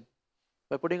insults him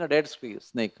by putting a dead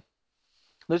snake.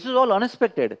 This is all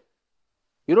unexpected.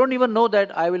 You don't even know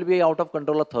that I will be out of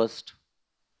control of thirst.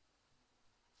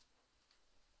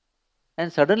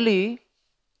 And suddenly,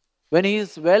 when he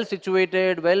is well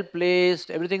situated, well placed,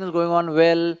 everything is going on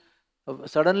well,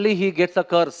 suddenly he gets a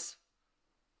curse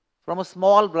from a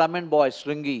small Brahmin boy,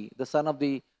 Shringi, the son of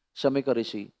the Shamika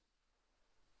Rishi.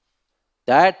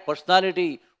 That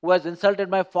personality who has insulted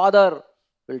my father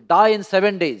will die in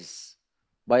 7 days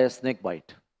by a snake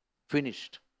bite.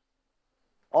 Finished.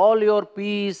 All your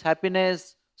peace,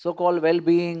 happiness, so-called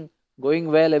well-being, going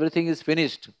well, everything is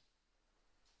finished.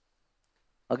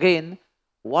 Again,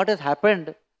 what has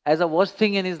happened as a worst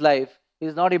thing in his life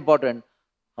is not important.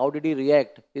 How did he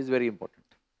react is very important.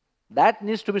 That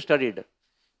needs to be studied.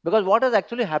 Because what has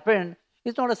actually happened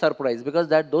is not a surprise, because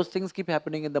those things keep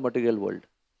happening in the material world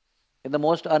in the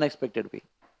most unexpected way.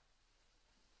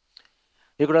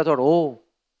 He could have thought, oh,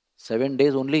 7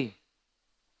 days only,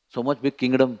 so much big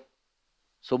kingdom,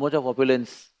 so much of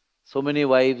opulence, so many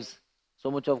wives,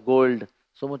 so much of gold,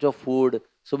 so much of food,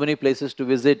 so many places to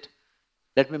visit.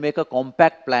 Let me make a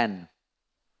compact plan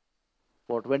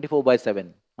for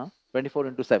 24/7, 24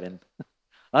 into 7,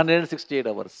 168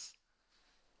 hours.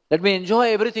 Let me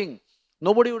enjoy everything.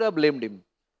 Nobody would have blamed him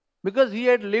because he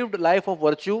had lived a life of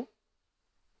virtue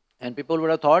and people would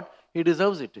have thought he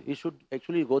deserves it. He should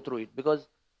actually go through it because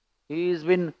he has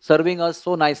been serving us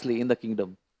so nicely in the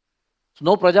kingdom. So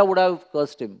no praja would have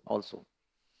cursed him also.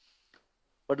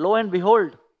 But lo and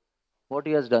behold, what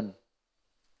he has done.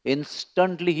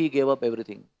 Instantly he gave up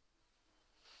everything.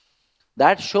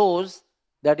 That shows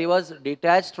that he was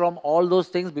detached from all those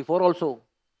things before also.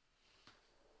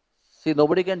 See,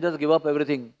 nobody can just give up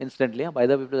everything instantly. By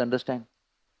the way, please understand.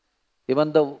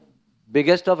 Even the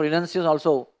biggest of renunciations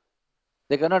also,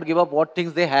 they cannot give up what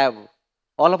things they have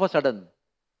all of a sudden.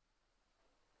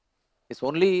 It's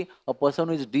only a person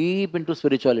who is deep into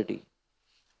spirituality,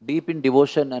 deep in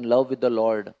devotion and love with the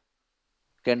Lord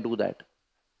can do that.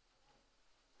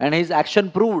 And his action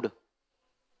proved.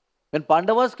 When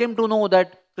Pandavas came to know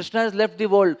that Krishna has left the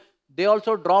world, they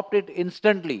also dropped it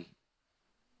instantly.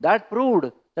 That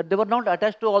proved that they were not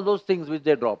attached to all those things which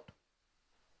they dropped.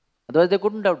 Otherwise they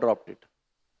couldn't have dropped it.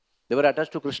 They were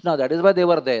attached to Krishna. That is why they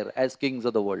were there as kings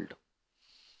of the world.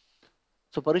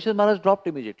 So Parikshit Maharaj dropped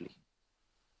immediately.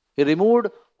 He removed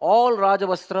all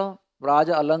Rajavastra,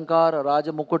 Raja Alankar,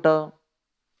 Raja Mukuta,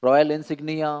 royal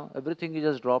insignia, everything he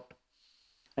just dropped.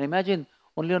 And imagine,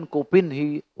 only on Kopin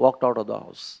he walked out of the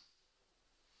house.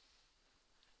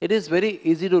 It is very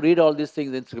easy to read all these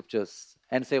things in scriptures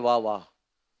and say, wah, wah.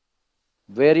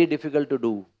 Very difficult to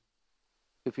do.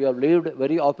 If you have lived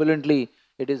very opulently,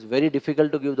 it is very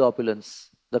difficult to give the opulence.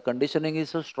 The conditioning is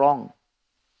so strong.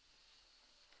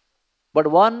 But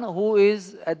one who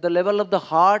is at the level of the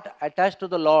heart attached to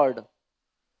the Lord,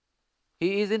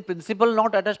 he is in principle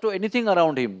not attached to anything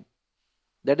around him.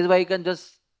 That is why he can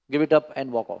just give it up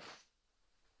and walk off.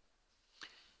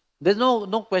 There's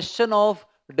no question of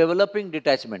developing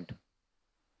detachment.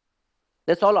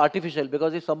 That's all artificial,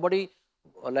 because if somebody,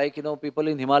 like people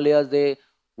in Himalayas, they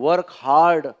work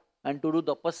hard and to do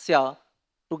tapasya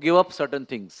to give up certain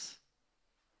things.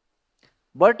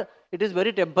 But it is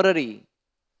very temporary.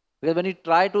 Because when you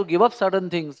try to give up certain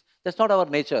things, that's not our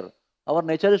nature. Our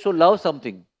nature is to love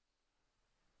something.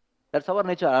 That's our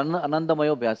nature,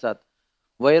 Anandamayo Bhyasat.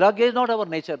 Vairagya is not our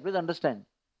nature, please understand.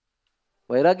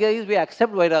 Vairagya is we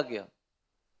accept Vairagya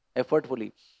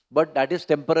effortfully, but that is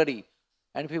temporary.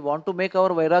 And if we want to make our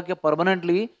Vairagya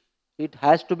permanently, it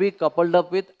has to be coupled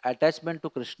up with attachment to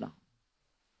Krishna.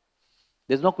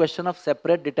 There is no question of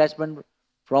separate detachment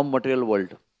from material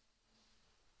world.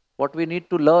 What we need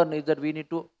to learn is that we need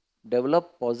to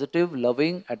develop positive,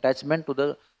 loving attachment to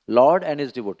the Lord and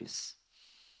His devotees.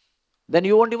 Then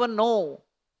you won't even know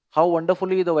how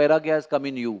wonderfully the Vairagya has come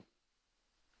in you.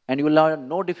 And you will have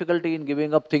no difficulty in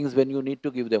giving up things when you need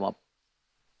to give them up.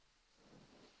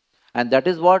 And that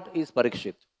is what is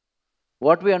Parikshit.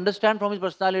 What we understand from his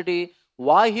personality,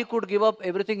 why he could give up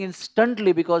everything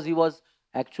instantly, because he was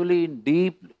actually in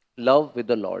deep love with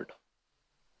the Lord.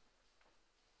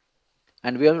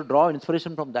 And we have to draw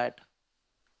inspiration from that.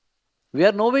 We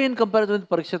are no way in comparison with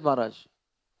Parikshit Maharaj.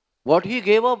 What he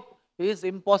gave up is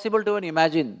impossible to even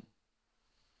imagine.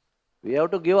 We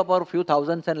have to give up our few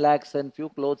thousands and lakhs and few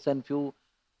clothes and few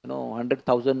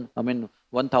 100,000,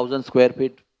 1,000 square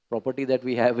feet property that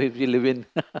we have if we live in.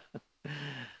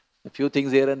 A few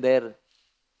things here and there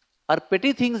are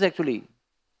petty things actually,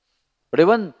 but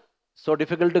even so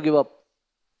difficult to give up.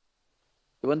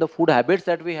 Even the food habits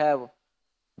that we have,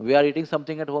 we are eating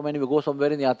something at home and we go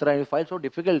somewhere in yatra and we find so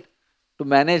difficult to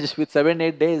manage with 7,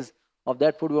 8 days of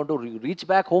that food. We want to reach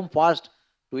back home fast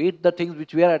to eat the things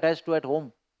which we are attached to at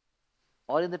home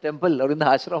or in the temple or in the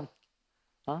ashram.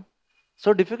 Huh?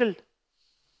 So difficult.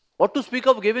 What to speak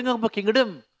of giving up a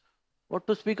kingdom? What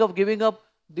to speak of giving up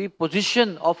the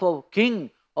position of a king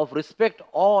of respect,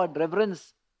 awe and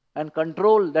reverence and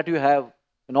control that you have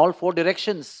in all 4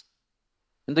 directions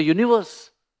in the universe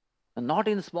and not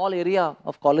in small area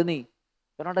of colony.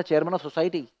 You're not a chairman of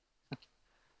society.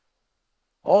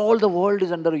 All the world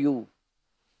is under you.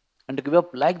 And to give up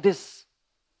like this,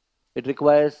 it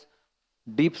requires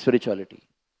deep spirituality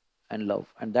and love.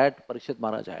 And that Parikshit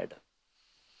Maharaj had.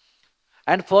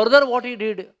 And further, what he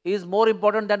did is more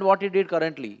important than what he did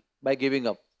currently by giving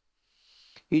up.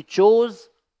 He chose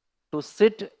to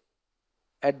sit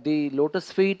at the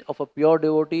lotus feet of a pure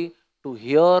devotee to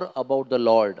hear about the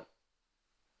Lord.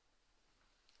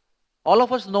 All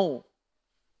of us know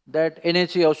that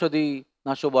NHE Aushadhi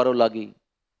Nasho Baro Lagi.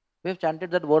 We have chanted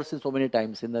that verse in so many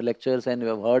times in the lectures and we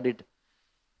have heard it.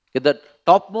 The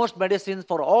topmost medicine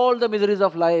for all the miseries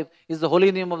of life is the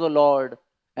holy name of the Lord,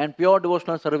 and pure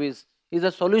devotional service is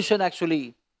a solution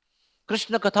actually.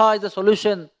 Krishna Katha is a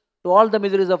solution to all the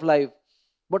miseries of life.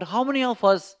 But how many of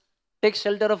us take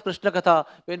shelter of Krishna Katha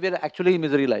when we are actually in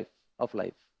misery of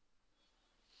life?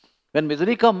 When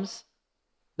misery comes,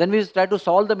 then we try to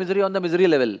solve the misery on the misery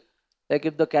level. Like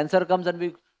if the cancer comes and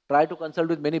we try to consult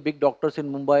with many big doctors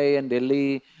in Mumbai and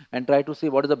Delhi and try to see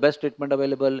what is the best treatment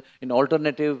available in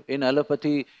alternative, in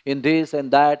allopathy, in this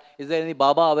and that. Is there any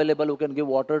Baba available who can give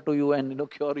water to you and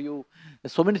cure you?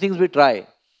 There's so many things we try.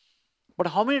 But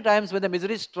how many times when the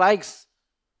misery strikes,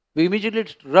 we immediately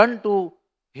run to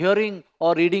hearing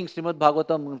or reading Srimad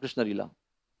Bhagavatam and Krishna Lila?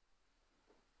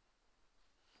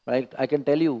 Right? I can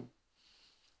tell you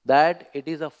that it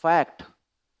is a fact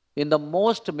in the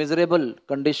most miserable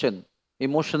condition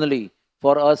emotionally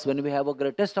for us when we have a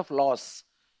greatest of loss.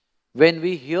 When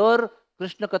we hear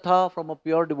Krishna Katha from a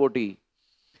pure devotee,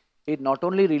 it not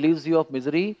only relieves you of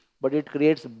misery, but it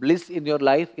creates bliss in your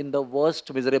life in the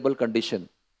worst miserable condition.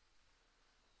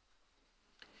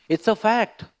 It's a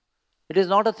fact. It is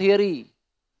not a theory.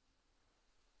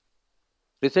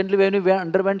 Recently when we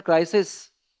underwent crisis,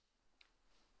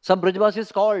 some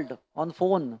Brajvasis called on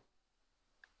phone,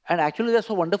 and actually they're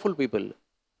so wonderful people.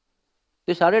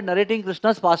 They started narrating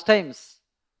Krishna's pastimes.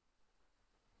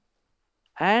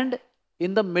 And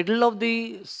in the middle of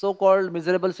the so-called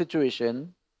miserable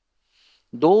situation,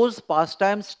 those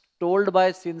pastimes told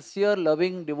by sincere,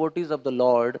 loving devotees of the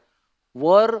Lord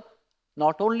were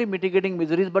not only mitigating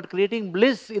miseries, but creating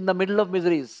bliss in the middle of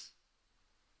miseries.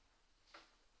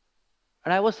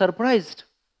 And I was surprised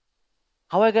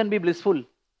how I can be blissful.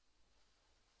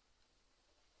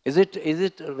 Is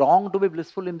it wrong to be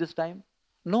blissful in this time?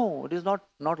 No, it is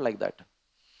not like that.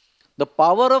 The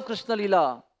power of Krishna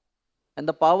Lila and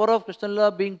the power of Krishna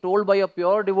Lila being told by a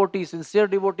pure devotee, sincere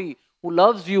devotee who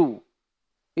loves you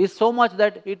is so much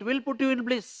that it will put you in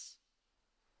bliss.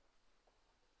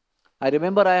 I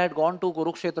remember I had gone to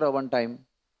Kurukshetra one time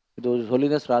with His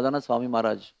Holiness Radhanath Swami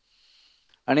Maharaj.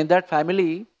 And in that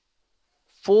family,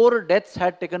 4 deaths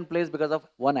had taken place because of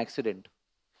one accident.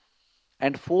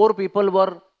 And 4 people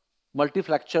were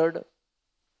multi-fractured,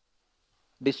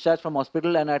 discharged from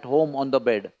hospital and at home on the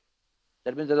bed.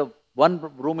 That means there's one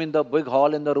room in the big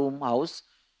hall in the house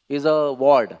is a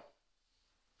ward.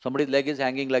 Somebody's leg is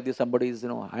hanging like this, somebody's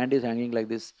hand is hanging like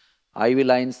this, IV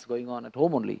lines going on at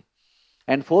home only.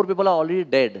 And 4 people are already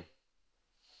dead.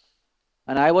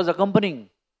 And I was accompanying.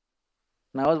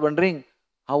 And I was wondering,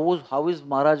 how is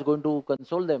Maharaj going to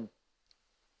console them?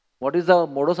 What is the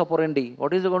modus operandi?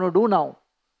 What is he going to do now?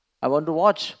 I want to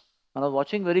watch. And I was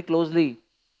watching very closely.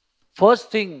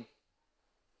 First thing,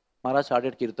 Maharaj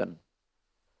started Kirtan.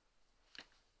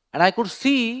 And I could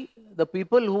see the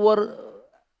people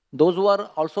those who are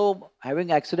also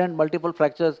having accident, multiple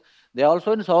fractures, they are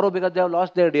also in sorrow because they have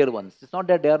lost their dear ones. It's not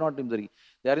that they are not in misery.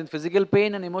 They are in physical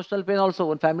pain and emotional pain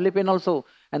also, and family pain also.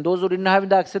 And those who didn't have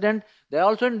the accident, they are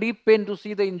also in deep pain to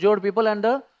see the injured people and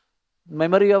the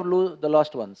memory of the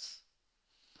lost ones.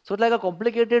 So it's like a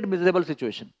complicated, miserable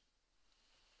situation.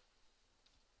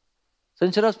 So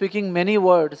instead of speaking many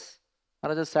words,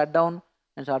 Maharaj just sat down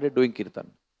and started doing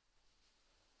Kirtan.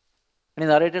 And he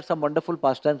narrated some wonderful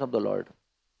pastimes of the Lord.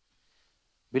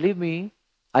 Believe me,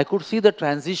 I could see the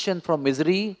transition from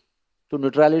misery to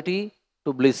neutrality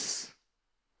to bliss.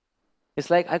 It's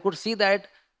like I could see that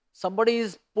somebody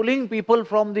is pulling people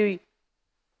from the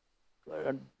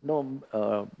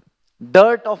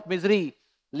dirt of misery,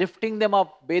 lifting them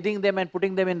up, bathing them and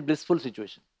putting them in blissful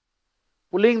situation.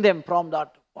 Pulling them from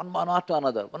that one after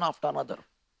another, one after another.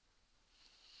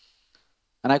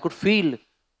 And I could feel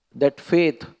that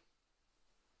faith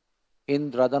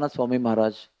in Radhanath Swami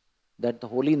Maharaj, that the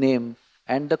holy name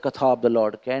and the katha of the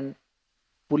Lord can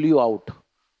pull you out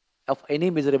of any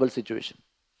miserable situation.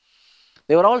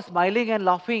 They were all smiling and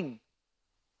laughing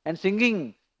and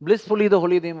singing blissfully the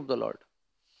holy name of the Lord.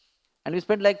 And we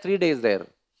spent like 3 days there.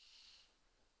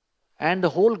 And the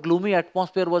whole gloomy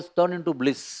atmosphere was turned into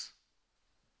bliss.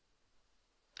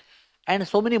 And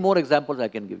so many more examples I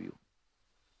can give you.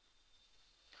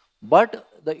 But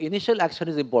the initial action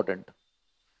is important.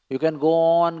 You can go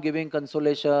on giving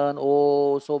consolation.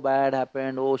 Oh, so bad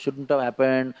happened. Oh, shouldn't have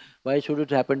happened. Why should it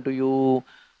happen to you?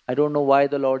 I don't know why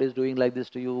the Lord is doing like this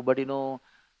to you. But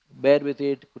bear with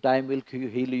it. Time will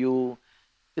heal you.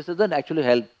 This doesn't actually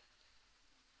help.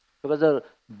 Because the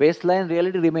baseline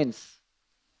reality remains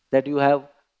that you have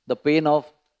the pain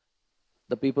of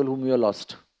the people whom you have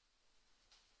lost.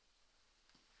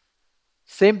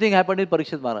 Same thing happened in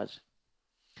Parikshit Maharaj.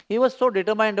 He was so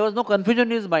determined, there was no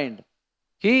confusion in his mind.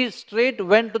 He straight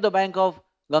went to the bank of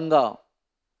Ganga.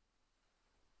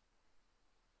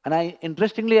 And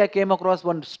interestingly, I came across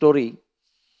one story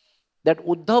that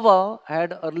Uddhava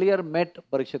had earlier met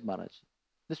Parikshit Maharaj.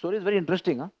 This story is very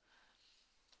interesting. Huh?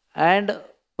 And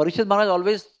Parikshit Maharaj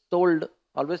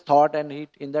always thought, and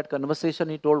in that conversation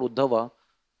he told Uddhava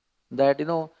that,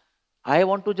 I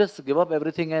want to just give up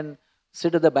everything and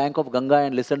sit at the bank of Ganga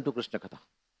and listen to Krishna Katha.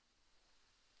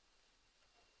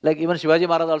 Like even Shivaji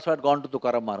Maharaj also had gone to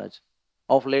Tukaram Maharaj.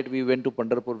 Of late we went to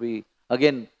Pandharpur, we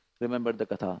again remembered the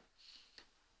Katha.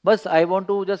 But I want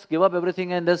to just give up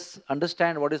everything and just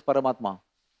understand what is Paramatma.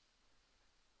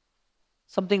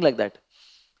 Something like that.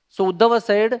 So Uddhava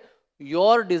said,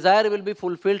 your desire will be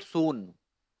fulfilled soon.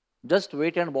 Just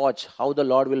wait and watch how the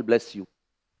Lord will bless you.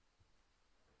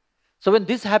 So when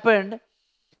this happened,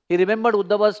 he remembered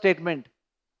Uddhava's statement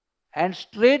and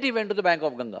straight he went to the bank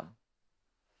of Ganga.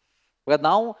 Because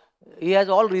now he has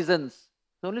all reasons.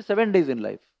 It's only 7 days in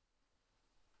life.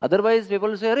 Otherwise, people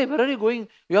will say, "Hey, where are you going?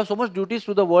 You have so much duties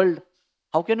to the world.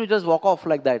 How can you just walk off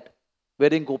like that,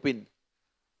 wearing kopin?"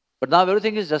 But now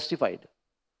everything is justified.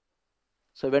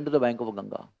 So he went to the bank of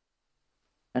Ganga.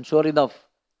 And sure enough,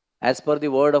 as per the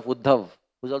word of Uddhav,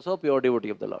 who is also a pure devotee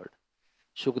of the Lord,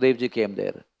 Shukdev ji came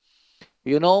there.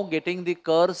 Getting the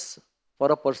curse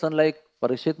for a person like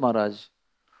Parikshit Maharaj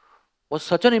was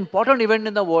such an important event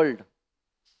in the world.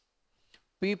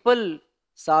 People,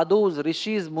 sadhus,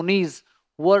 rishis, munis,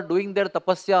 who were doing their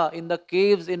tapasya in the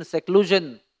caves, in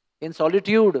seclusion, in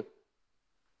solitude,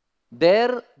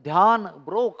 their dhyan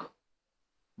broke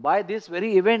by this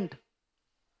very event.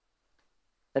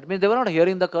 That means they were not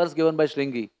hearing the curse given by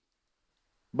Shringi.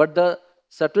 But the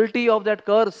subtlety of that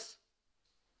curse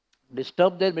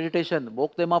disturbed their meditation,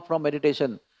 woke them up from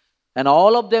meditation. And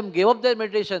all of them gave up their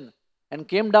meditation and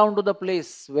came down to the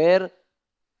place where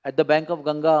at the bank of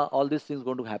Ganga all these things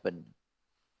going to happen.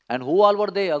 And who all were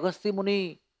they? Agastya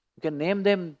Muni, you can name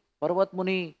them, Parvat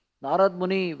Muni, Narad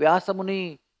Muni, Vyasa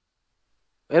Muni.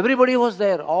 Everybody was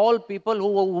there. All people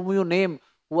whom you name,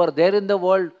 who are there in the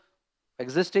world,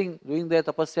 existing, doing their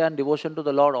tapasya and devotion to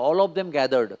the Lord, all of them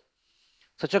gathered.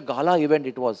 Such a gala event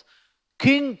it was.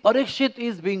 King Parikshit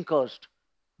is being cursed,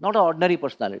 not an ordinary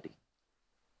personality.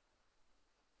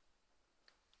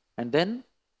 And then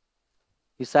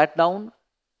he sat down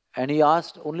and he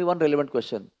asked only one relevant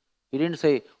question. He didn't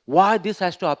say, why this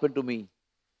has to happen to me?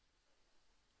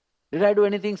 Did I do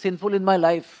anything sinful in my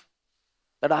life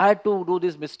that I had to do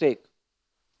this mistake?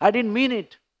 I didn't mean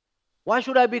it. Why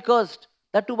should I be cursed?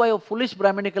 That too by a foolish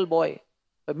Brahminical boy,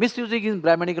 by misusing his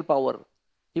Brahminical power.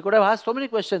 He could have asked so many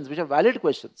questions, which are valid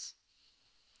questions.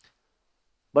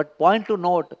 But point to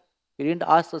note, he didn't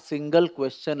ask a single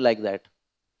question like that.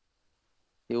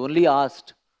 He only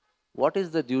asked, what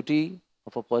is the duty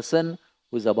of a person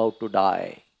who is about to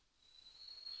die?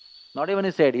 Not even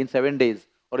he said in 7 days,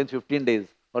 or in 15 days,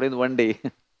 or in 1 day.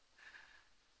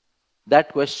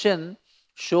 That question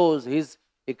shows his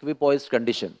equipoised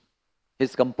condition,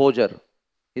 his composure,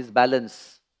 his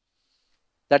balance,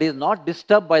 that is not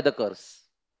disturbed by the curse.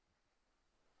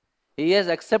 He has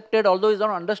accepted, although he has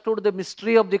not understood the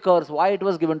mystery of the curse, why it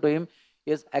was given to him,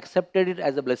 he has accepted it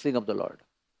as a blessing of the Lord.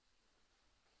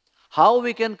 How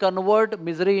we can convert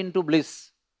misery into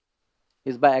bliss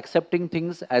is by accepting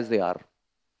things as they are.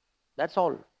 That's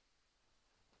all.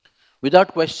 Without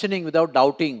questioning, without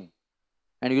doubting.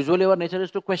 And usually our nature is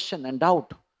to question and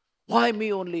doubt. Why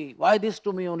me only? Why this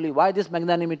to me only? Why this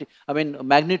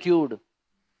magnitude?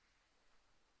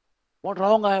 What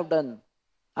wrong I have done?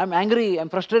 I'm angry, I'm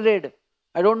frustrated.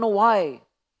 I don't know why.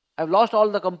 I've lost all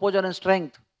the composure and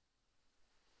strength.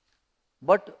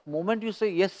 But moment you say,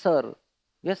 yes, sir,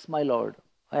 yes, my Lord,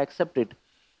 I accept it,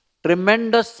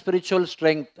 tremendous spiritual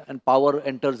strength and power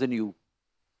enters in you,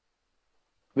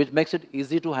 which makes it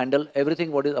easy to handle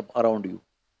everything what is around you.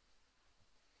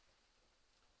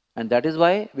 And that is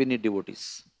why we need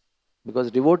devotees. Because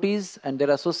devotees and their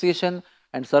association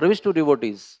and service to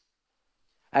devotees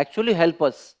actually help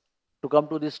us to come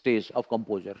to this stage of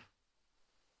composure.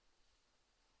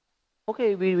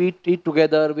 Okay, we eat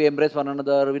together, we embrace one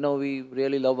another, we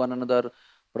really love one another.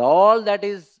 But all that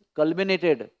is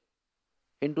culminated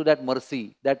into that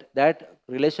mercy, that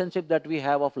relationship that we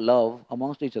have of love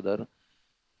amongst each other,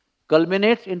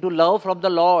 culminates into love from the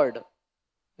Lord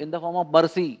in the form of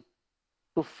mercy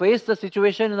to face the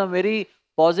situation in a very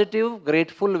positive,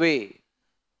 grateful way.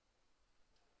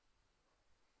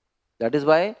 That is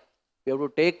why we have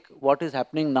to take what is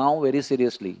happening now very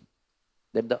seriously.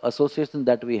 That the association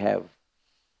that we have.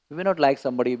 We may not like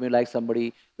somebody, we may like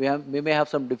somebody, we may have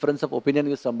some difference of opinion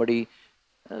with somebody.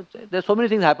 There's so many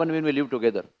things happen when we live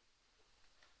together.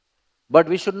 But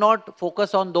we should not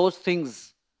focus on those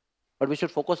things, but we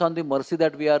should focus on the mercy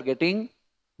that we are getting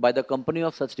by the company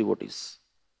of such devotees.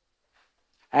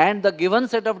 And the given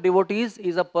set of devotees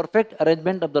is a perfect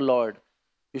arrangement of the Lord.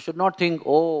 You should not think,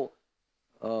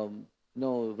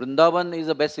 Vrindavan is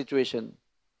the best situation.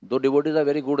 Though devotees are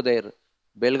very good there.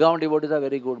 Belgaum devotees are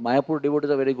very good. Mayapur devotees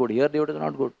are very good. Here devotees are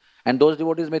not good. And those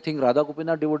devotees may think Radha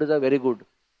Gopinath devotees are very good.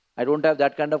 I don't have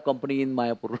that kind of company in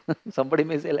Mayapur. Somebody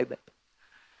may say like that.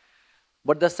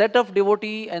 But the set of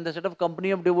devotee and the set of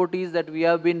company of devotees that we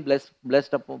have been blessed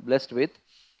with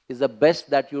is the best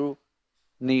that you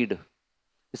need.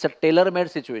 It's a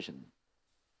tailor-made situation.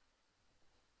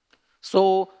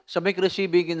 So, Shamik Rishi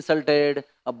being insulted,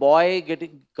 a boy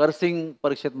cursing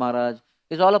Parikshit Maharaj,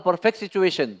 is all a perfect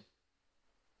situation.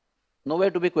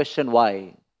 Nowhere to be questioned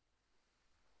why.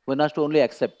 One has to only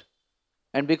accept.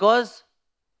 And because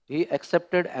he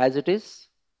accepted as it is,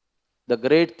 the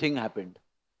great thing happened,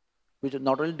 which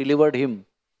not only delivered him,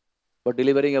 but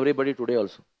delivering everybody today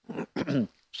also.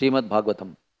 Srimad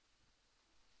Bhagavatam.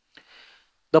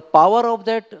 The power of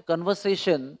that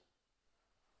conversation,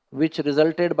 which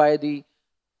resulted by the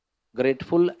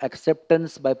grateful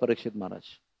acceptance by Parikshit Maharaj,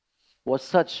 was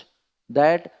such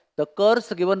that the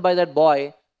curse given by that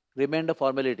boy remained a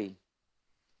formality.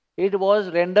 It was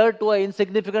rendered to an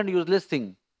insignificant, useless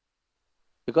thing.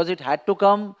 Because it had to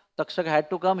come, Takshak had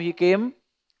to come, he came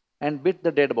and bit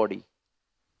the dead body.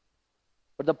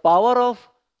 But the power of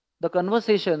the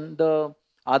conversation, the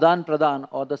Adan Pradan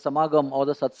or the Samagam or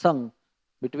the Satsang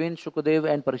between Shukadev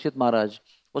and Parikshit Maharaj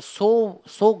was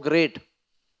so great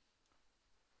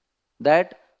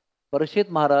that Parikshit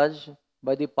Maharaj,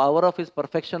 by the power of his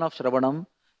perfection of Shravanam,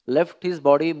 left his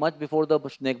body much before the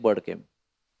snake bird came.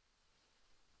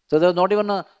 So there was not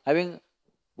even having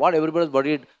what everybody was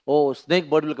worried, snake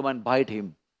bird will come and bite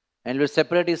him and will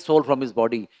separate his soul from his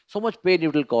body. So much pain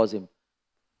it will cause him.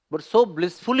 But so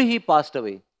blissfully he passed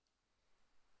away.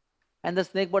 And the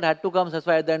snake bird had to come. That's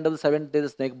why at the end of the 7th day, the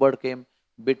snake bird came,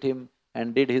 bit him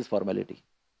and did his formality.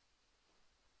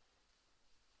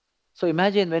 So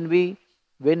imagine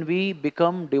when we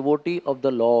become devotee of the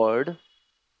Lord.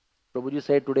 Prabhuji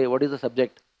said today, what is the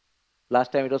subject?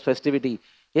 Last time it was festivity.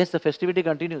 Yes, the festivity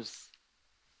continues.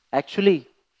 Actually,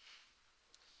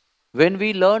 when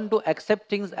we learn to accept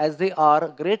things as they are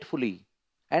gratefully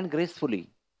and gracefully,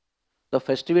 the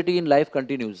festivity in life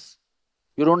continues.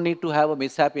 You don't need to have a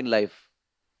mishap in life.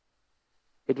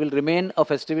 It will remain a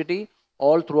festivity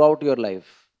all throughout your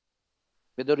life.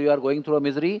 Whether you are going through a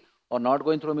misery or not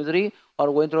going through a misery or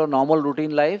going through a normal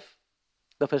routine life,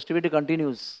 the festivity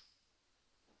continues.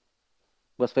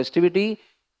 Because festivity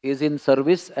is in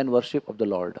service and worship of the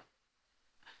Lord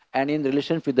and in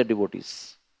relation with the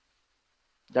devotees.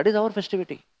 That is our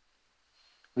festivity.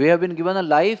 We have been given a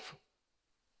life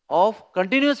of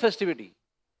continuous festivity,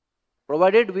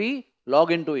 provided we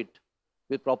log into it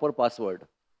with proper password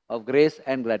of grace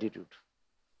and gratitude.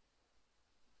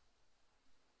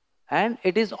 And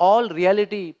it is all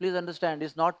reality, please understand,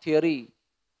 it's not theory.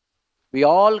 We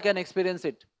all can experience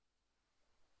it.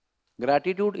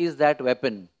 Gratitude is that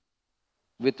weapon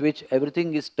with which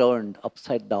everything is turned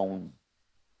upside down.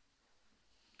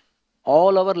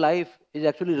 All our life is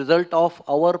actually a result of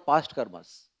our past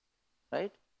karmas,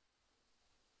 right?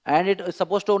 And it is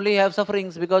supposed to only have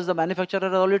sufferings because the manufacturer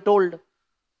has already told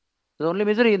there's only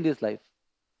misery in this life.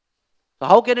 So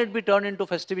how can it be turned into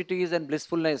festivities and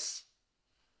blissfulness?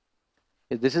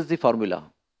 This is the formula.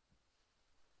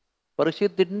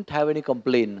 Parikshit didn't have any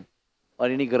complaint or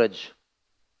any grudge.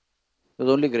 He was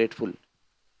only grateful.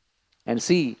 And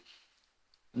see,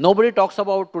 nobody talks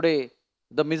about today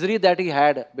the misery that he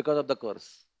had because of the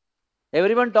curse.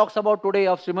 Everyone talks about today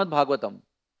of Srimad Bhagavatam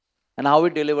and how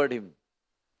it delivered him.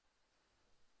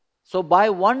 So by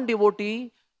one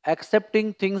devotee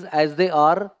accepting things as they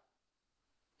are,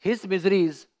 his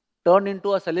miseries turn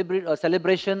into a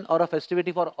celebration or a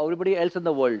festivity for everybody else in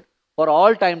the world, for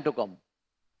all time to come.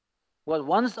 Because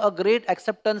once a great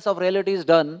acceptance of reality is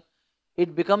done,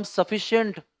 it becomes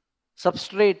sufficient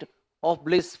substrate of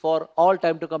bliss for all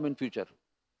time to come in future.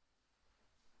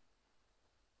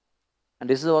 And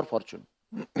this is our fortune.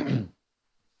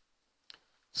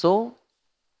 So,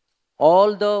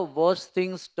 all the worst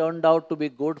things turned out to be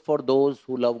good for those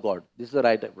who love God. This is the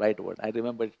right word. I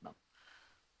remember it now.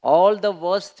 All the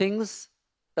worst things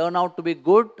turn out to be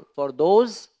good for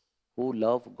those who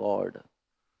love God.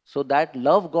 So that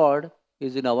love God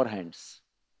is in our hands.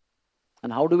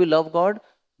 And how do we love God?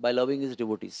 By loving His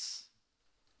devotees.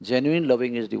 Genuine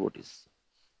loving His devotees.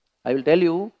 I will tell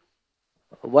you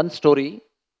one story.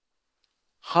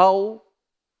 How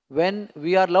when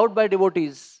we are loved by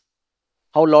devotees,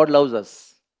 how Lord loves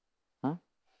us. Huh?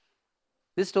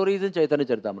 This story is in Chaitanya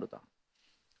Charitamrita.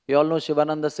 You all know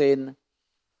Shivananda Sen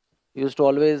used to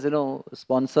always,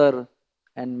 sponsor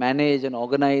and manage and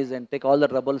organize and take all the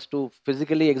troubles to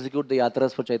physically execute the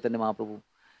yatras for Chaitanya Mahaprabhu.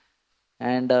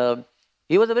 And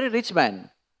he was a very rich man,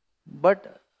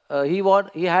 but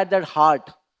he had that heart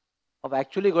of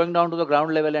actually going down to the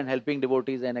ground level and helping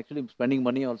devotees and actually spending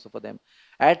money also for them.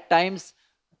 At times,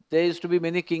 there used to be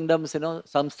many kingdoms,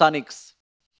 samsthaniks,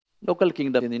 local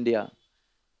kingdoms in India.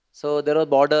 So there was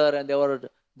border and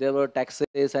there were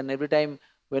taxes, and every time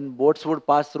when boats would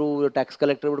pass through, the tax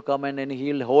collector would come and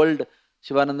he'll hold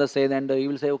Shivananda Sen and he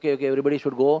will say, okay, everybody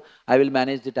should go. I will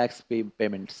manage the tax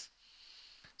payments.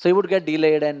 So he would get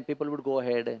delayed and people would go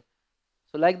ahead.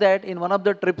 So like that, in one of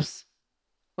the trips,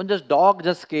 one dog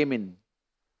just came in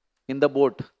the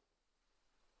boat.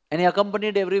 And he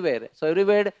accompanied everywhere. So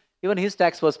everywhere, even his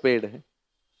tax was paid.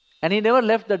 And he never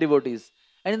left the devotees.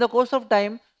 And in the course of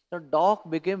time, the dog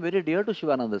became very dear to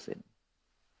Shivananda Sen.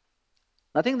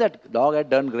 Nothing that dog had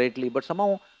done greatly, but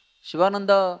somehow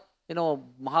Shivananda,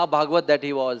 Mahabhagavat that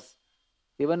he was,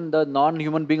 even the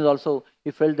non-human beings also,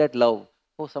 he felt that love.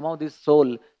 Oh, somehow this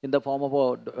soul in the form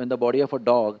of in the body of a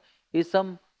dog is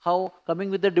somehow coming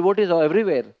with the devotees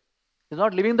everywhere. He's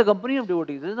not leaving the company of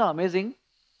devotees. This is not amazing.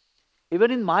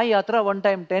 Even in my yatra one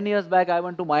time, 10 years back, I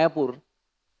went to Mayapur.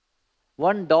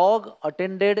 One dog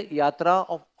attended yatra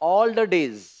of all the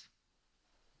days.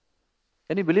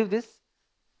 Can you believe this?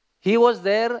 He was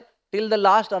there till the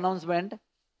last announcement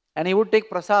and he would take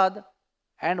prasad,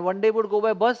 and one day would go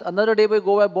by bus, another day would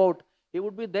go by boat. He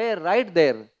would be there, right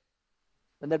there.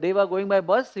 When the day was going by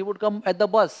bus, he would come at the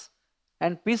bus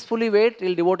and peacefully wait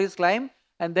till devotees climb,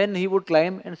 and then he would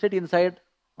climb and sit inside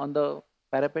on the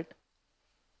parapet.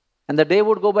 And the day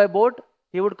would go by boat,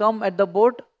 he would come at the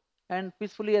boat and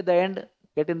peacefully at the end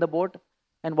get in the boat,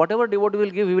 and whatever devotee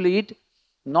will give, he will eat,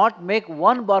 not make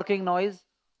one barking noise,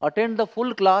 attend the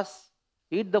full class,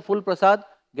 eat the full prasad,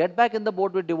 get back in the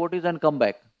boat with devotees and come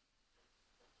back.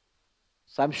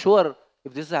 So I'm sure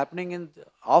if this is happening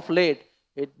off late,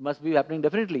 it must be happening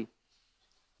definitely.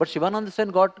 But Shivananda Sen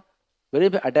got very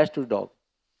attached to the dog.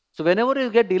 So whenever he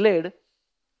get delayed,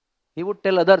 he would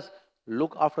tell others,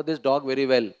 look after this dog very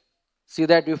well. See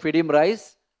that you feed him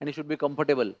rice and he should be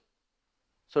comfortable.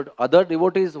 So other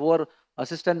devotees who are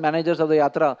assistant managers of the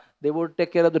yatra, they would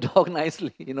take care of the dog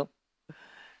nicely,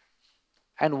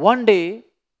 And one day,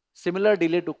 similar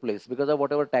delay took place because of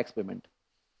whatever tax payment.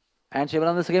 And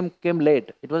Shivananda Sen came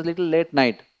late. It was little late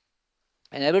night.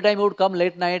 And every time he would come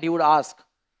late night, he would ask,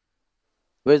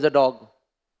 where's the dog?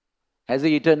 Has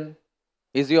he eaten?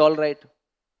 Is he all right?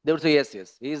 They would say,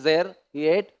 yes. He is there, he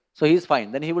ate, so he is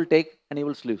fine. Then he will take and he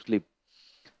will sleep.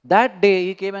 That day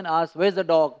he came and asked, where's the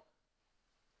dog?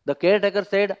 The caretaker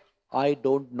said, I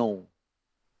don't know.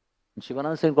 And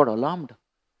Shivananda Sen got alarmed.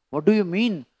 What do you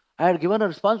mean? I had given a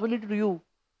responsibility to you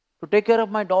to take care of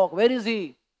my dog. Where is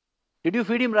he? Did you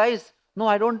feed him rice? No,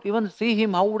 I don't even see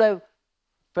him. How would I have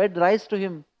fed rice to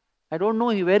him? I don't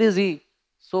know. Where is he?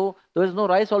 So there is no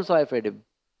rice also I fed him.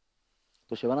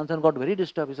 So Shivananda Sen got very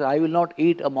disturbed. He said, I will not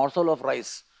eat a morsel of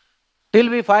rice till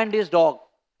we find this dog.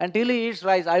 And till he eats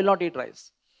rice, I will not eat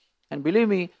rice. And believe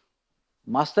me,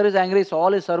 master is angry. So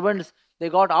all his servants, they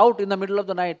got out in the middle of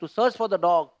the night to search for the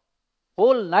dog.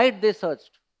 Whole night they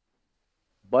searched.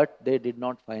 But they did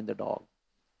not find the dog.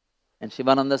 And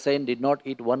Shivananda Sen did not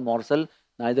eat one morsel,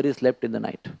 neither he slept in the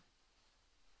night.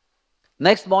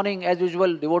 Next morning, as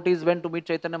usual, devotees went to meet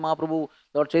Chaitanya Mahaprabhu.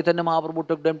 Lord Chaitanya Mahaprabhu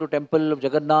took them to temple of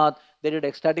Jagannath. They did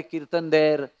ecstatic kirtan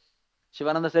there.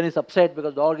 Shivananda Sen is upset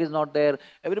because dog is not there.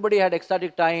 Everybody had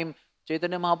ecstatic time.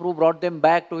 Chaitanya Mahaprabhu brought them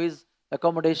back to his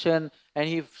accommodation and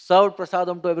he served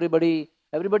prasadam to everybody.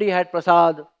 Everybody had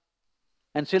prasad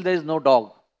and still there is no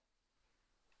dog.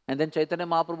 And then Chaitanya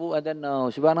Mahaprabhu and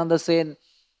then Shivananda Sen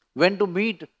went to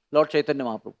meet Lord Chaitanya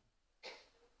Mahaprabhu.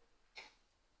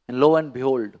 And lo and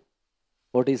behold,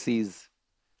 what he sees.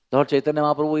 Lord Chaitanya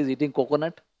Mahaprabhu is eating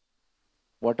coconut,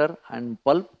 water and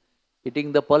pulp,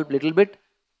 eating the pulp little bit.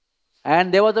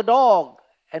 And there was a dog.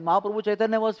 And Mahaprabhu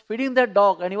Chaitanya was feeding that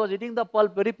dog and he was eating the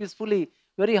pulp very peacefully,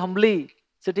 very humbly,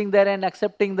 sitting there and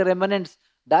accepting the remnants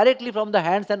directly from the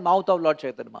hands and mouth of Lord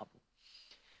Chaitanya Mahaprabhu.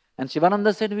 And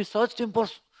Shivananda said, we searched him for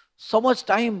so much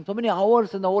time, so many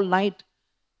hours in the whole night,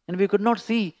 and we could not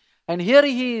see. And here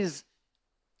he is,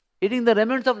 eating the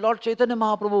remnants of Lord Chaitanya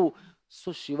Mahaprabhu.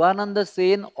 So Shivananda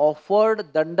Sen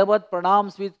offered Dandavat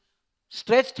pranams with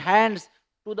stretched hands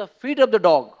to the feet of the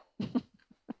dog.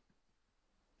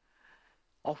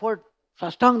 Offered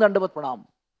Sashtang Dandavat pranam.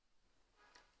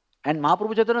 And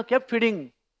Mahaprabhu Chaitanya kept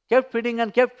feeding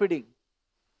and kept feeding.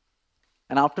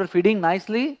 And after feeding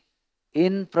nicely,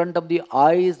 in front of the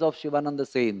eyes of Shivananda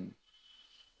Sen,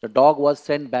 the dog was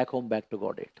sent back home, back to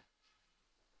Godhead.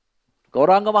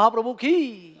 Gauranga Mahaprabhu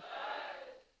ki.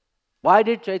 Why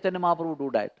did Chaitanya Mahaprabhu do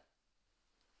that?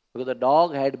 Because the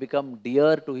dog had become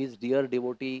dear to his dear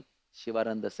devotee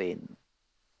Shivananda Sen.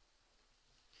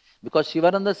 Because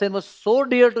Shivananda Sen was so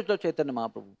dear to Chaitanya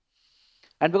Mahaprabhu.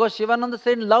 And because Shivananda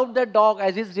Sen loved that dog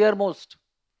as his dearmost,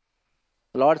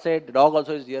 the Lord said, the dog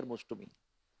also is dearmost to me.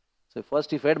 So first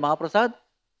he fed Mahaprasad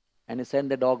and he sent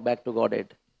the dog back to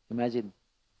Godhead. Imagine.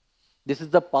 This is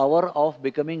the power of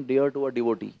becoming dear to a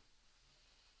devotee.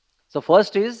 So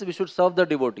first is we should serve the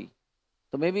devotee.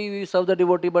 So maybe we serve the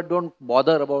devotee but don't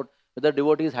bother about whether the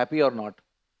devotee is happy or not.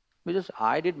 We just,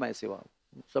 I did my seva.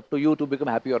 It's up to you to become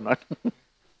happy or not.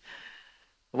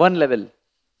 One level.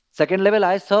 Second level,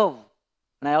 I serve.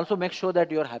 And I also make sure that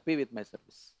you are happy with my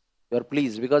service. You are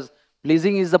pleased because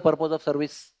pleasing is the purpose of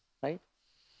service. Right?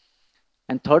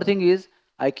 And third thing is,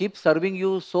 I keep serving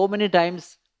you so many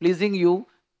times, pleasing you,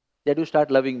 that you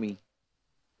start loving me.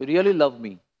 You really love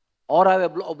me. Or I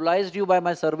have obliged you by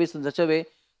my service in such a way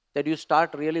that you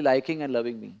start really liking and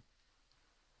loving me.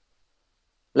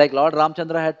 Like Lord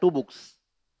Ramchandra had 2 books.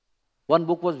 One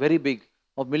book was very big,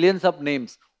 of millions of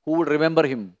names, who would remember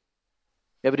him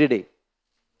every day.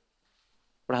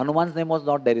 But Hanuman's name was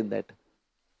not there in that.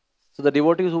 So the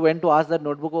devotees who went to ask that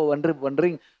notebook were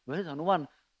wondering, where is Hanuman?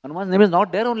 Hanuman's name is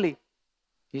not there only.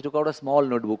 He took out a small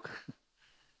notebook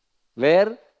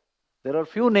where there are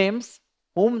few names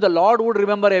whom the Lord would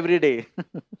remember every day.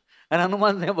 And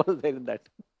Hanuman's name was there in that.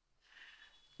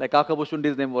 Like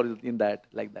Kakabhushundi's name was in that,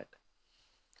 like that.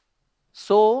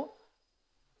 So,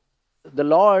 the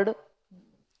Lord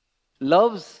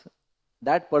loves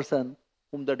that person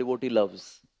whom the devotee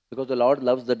loves. Because the Lord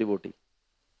loves the devotee.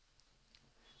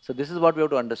 So this is what we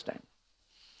have to understand.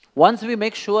 Once we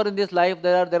make sure in this life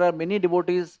there are many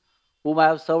devotees whom I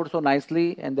have served so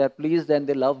nicely and they are pleased and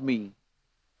they love me,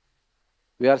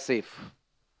 we are safe.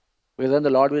 Because then the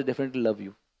Lord will definitely love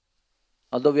you.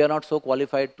 Although we are not so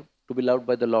qualified to be loved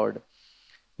by the Lord.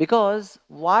 Because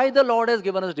why the Lord has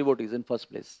given us devotees in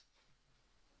first place?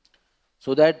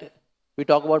 So that we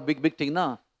talk about big thing,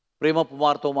 na? Prema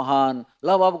Pumarto Mahan.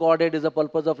 Love of Godhead is the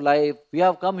purpose of life. We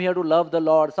have come here to love the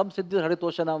Lord. Sam Siddhi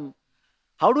Haritoshanam.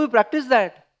 How do we practice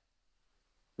that?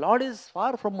 Lord is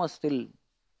far from us still.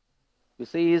 We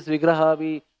see His Vigraha,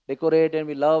 we decorate and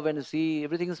we love and see,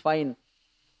 everything is fine.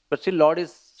 But still Lord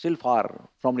is still far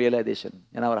from realization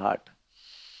in our heart.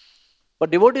 But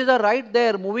devotees are right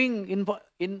there, moving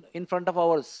in front of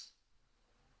ours.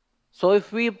 So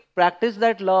if we practice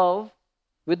that love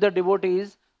with the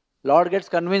devotees, Lord gets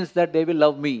convinced that they will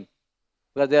love me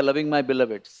because they are loving my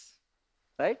beloveds.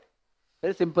 Right?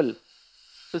 Very simple.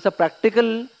 So it's a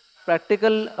practical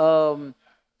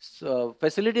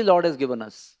facility Lord has given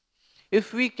us.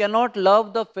 If we cannot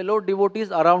love the fellow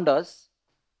devotees around us,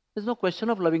 there's no question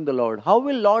of loving the Lord. How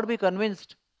will Lord be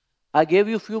convinced? I gave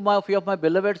you few of my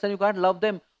beloveds and you can't love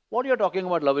them. What are you talking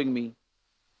about loving me?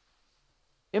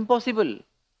 Impossible.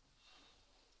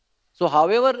 So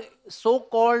however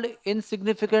so-called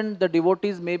insignificant the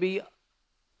devotees may be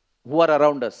who are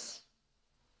around us,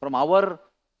 from our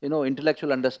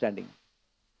intellectual understanding.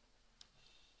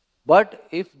 But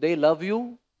if they love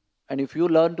you and if you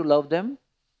learn to love them,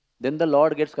 then the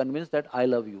Lord gets convinced that I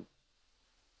love you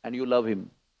and you love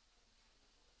Him.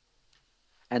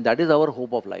 And that is our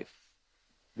hope of life.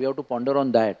 We have to ponder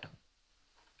on that.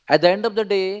 At the end of the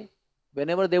day,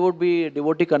 whenever there would be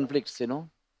devotee conflicts,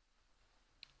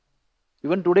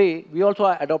 even today, we also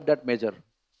adopt that measure.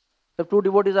 If two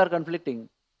devotees are conflicting,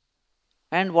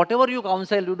 and whatever you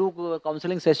counsel, you do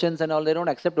counseling sessions and all, they don't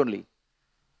accept only.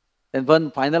 Then one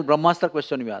final Brahmastra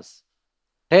question we ask.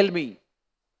 Tell me,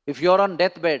 if you are on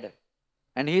deathbed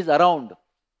and he is around,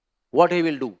 what he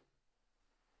will do?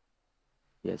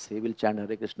 Yes, he will chant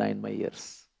Hare Krishna in my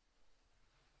ears.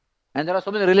 And there are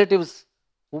so many relatives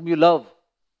whom you love,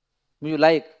 whom you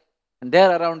like, and they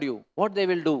are around you. What they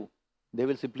will do? They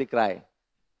will simply cry.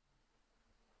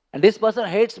 And this person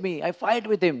hates me, I fight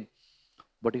with him.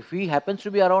 But if he happens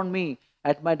to be around me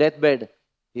at my deathbed,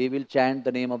 he will chant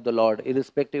the name of the Lord,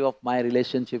 irrespective of my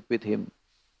relationship with him.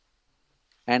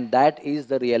 And that is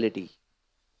the reality.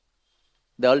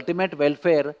 The ultimate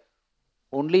welfare,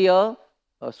 only a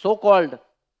so-called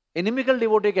inimical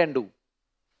devotee can do.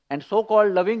 And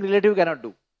so-called loving relative cannot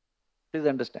do. Please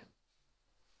understand.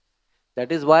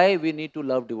 That is why we need to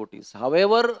love devotees.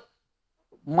 However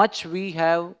much we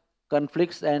have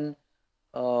conflicts and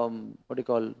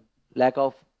lack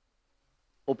of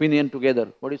opinion together.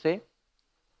 What do you say?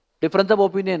 Difference of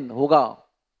opinion, hoga.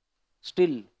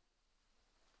 Still,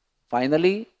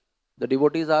 finally, the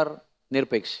devotees are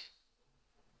nirpeksh.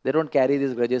 They don't carry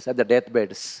these grudges at the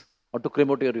deathbeds or to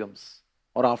crematoriums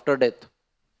or after death.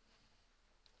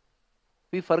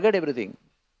 We forget everything.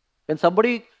 When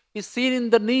somebody is seen in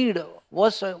the need,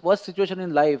 worst situation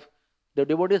in life, the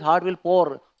devotee's heart will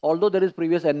pour, although there is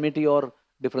previous enmity or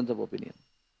difference of opinion.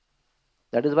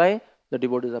 That is why the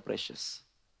devotees are precious.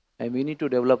 And we need to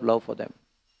develop love for them.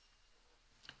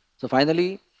 So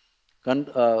finally,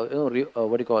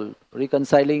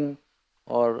 reconciling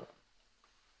or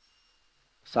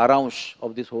saransh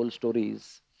of this whole story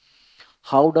is,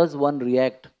 how does one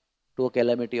react to a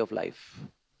calamity of life?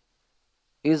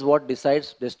 Is what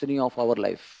decides destiny of our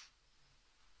life.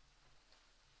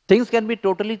 Things can be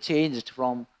totally changed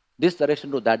from this direction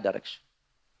to that direction.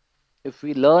 If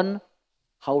we learn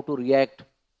how to react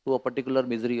to a particular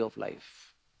misery of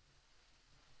life.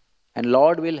 And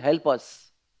Lord will help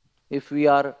us if we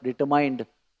are determined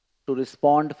to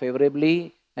respond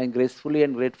favorably and gracefully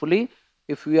and gratefully.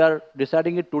 If we are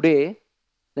deciding it today,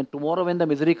 then tomorrow when the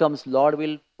misery comes, Lord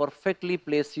will perfectly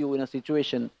place you in a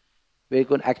situation where you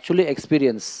can actually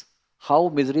experience how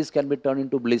miseries can be turned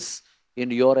into bliss in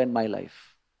your and my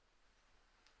life.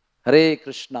 Hare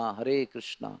Krishna,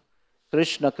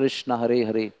 Krishna Krishna, Hare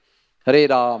Hare, Hare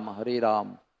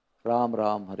Ram, Ram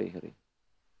Ram, Hare Hare.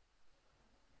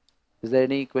 Is there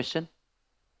any question?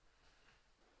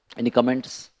 Any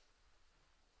comments?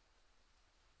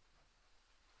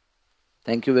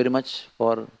 Thank you very much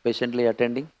for patiently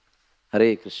attending.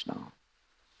 Hare Krishna.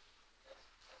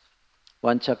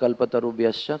 Vancha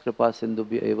kalpatarubhyascha kripa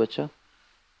sindubhya evacha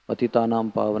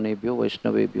patitanam pavanebhyo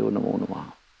vaishnavebhyo namo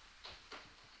namah.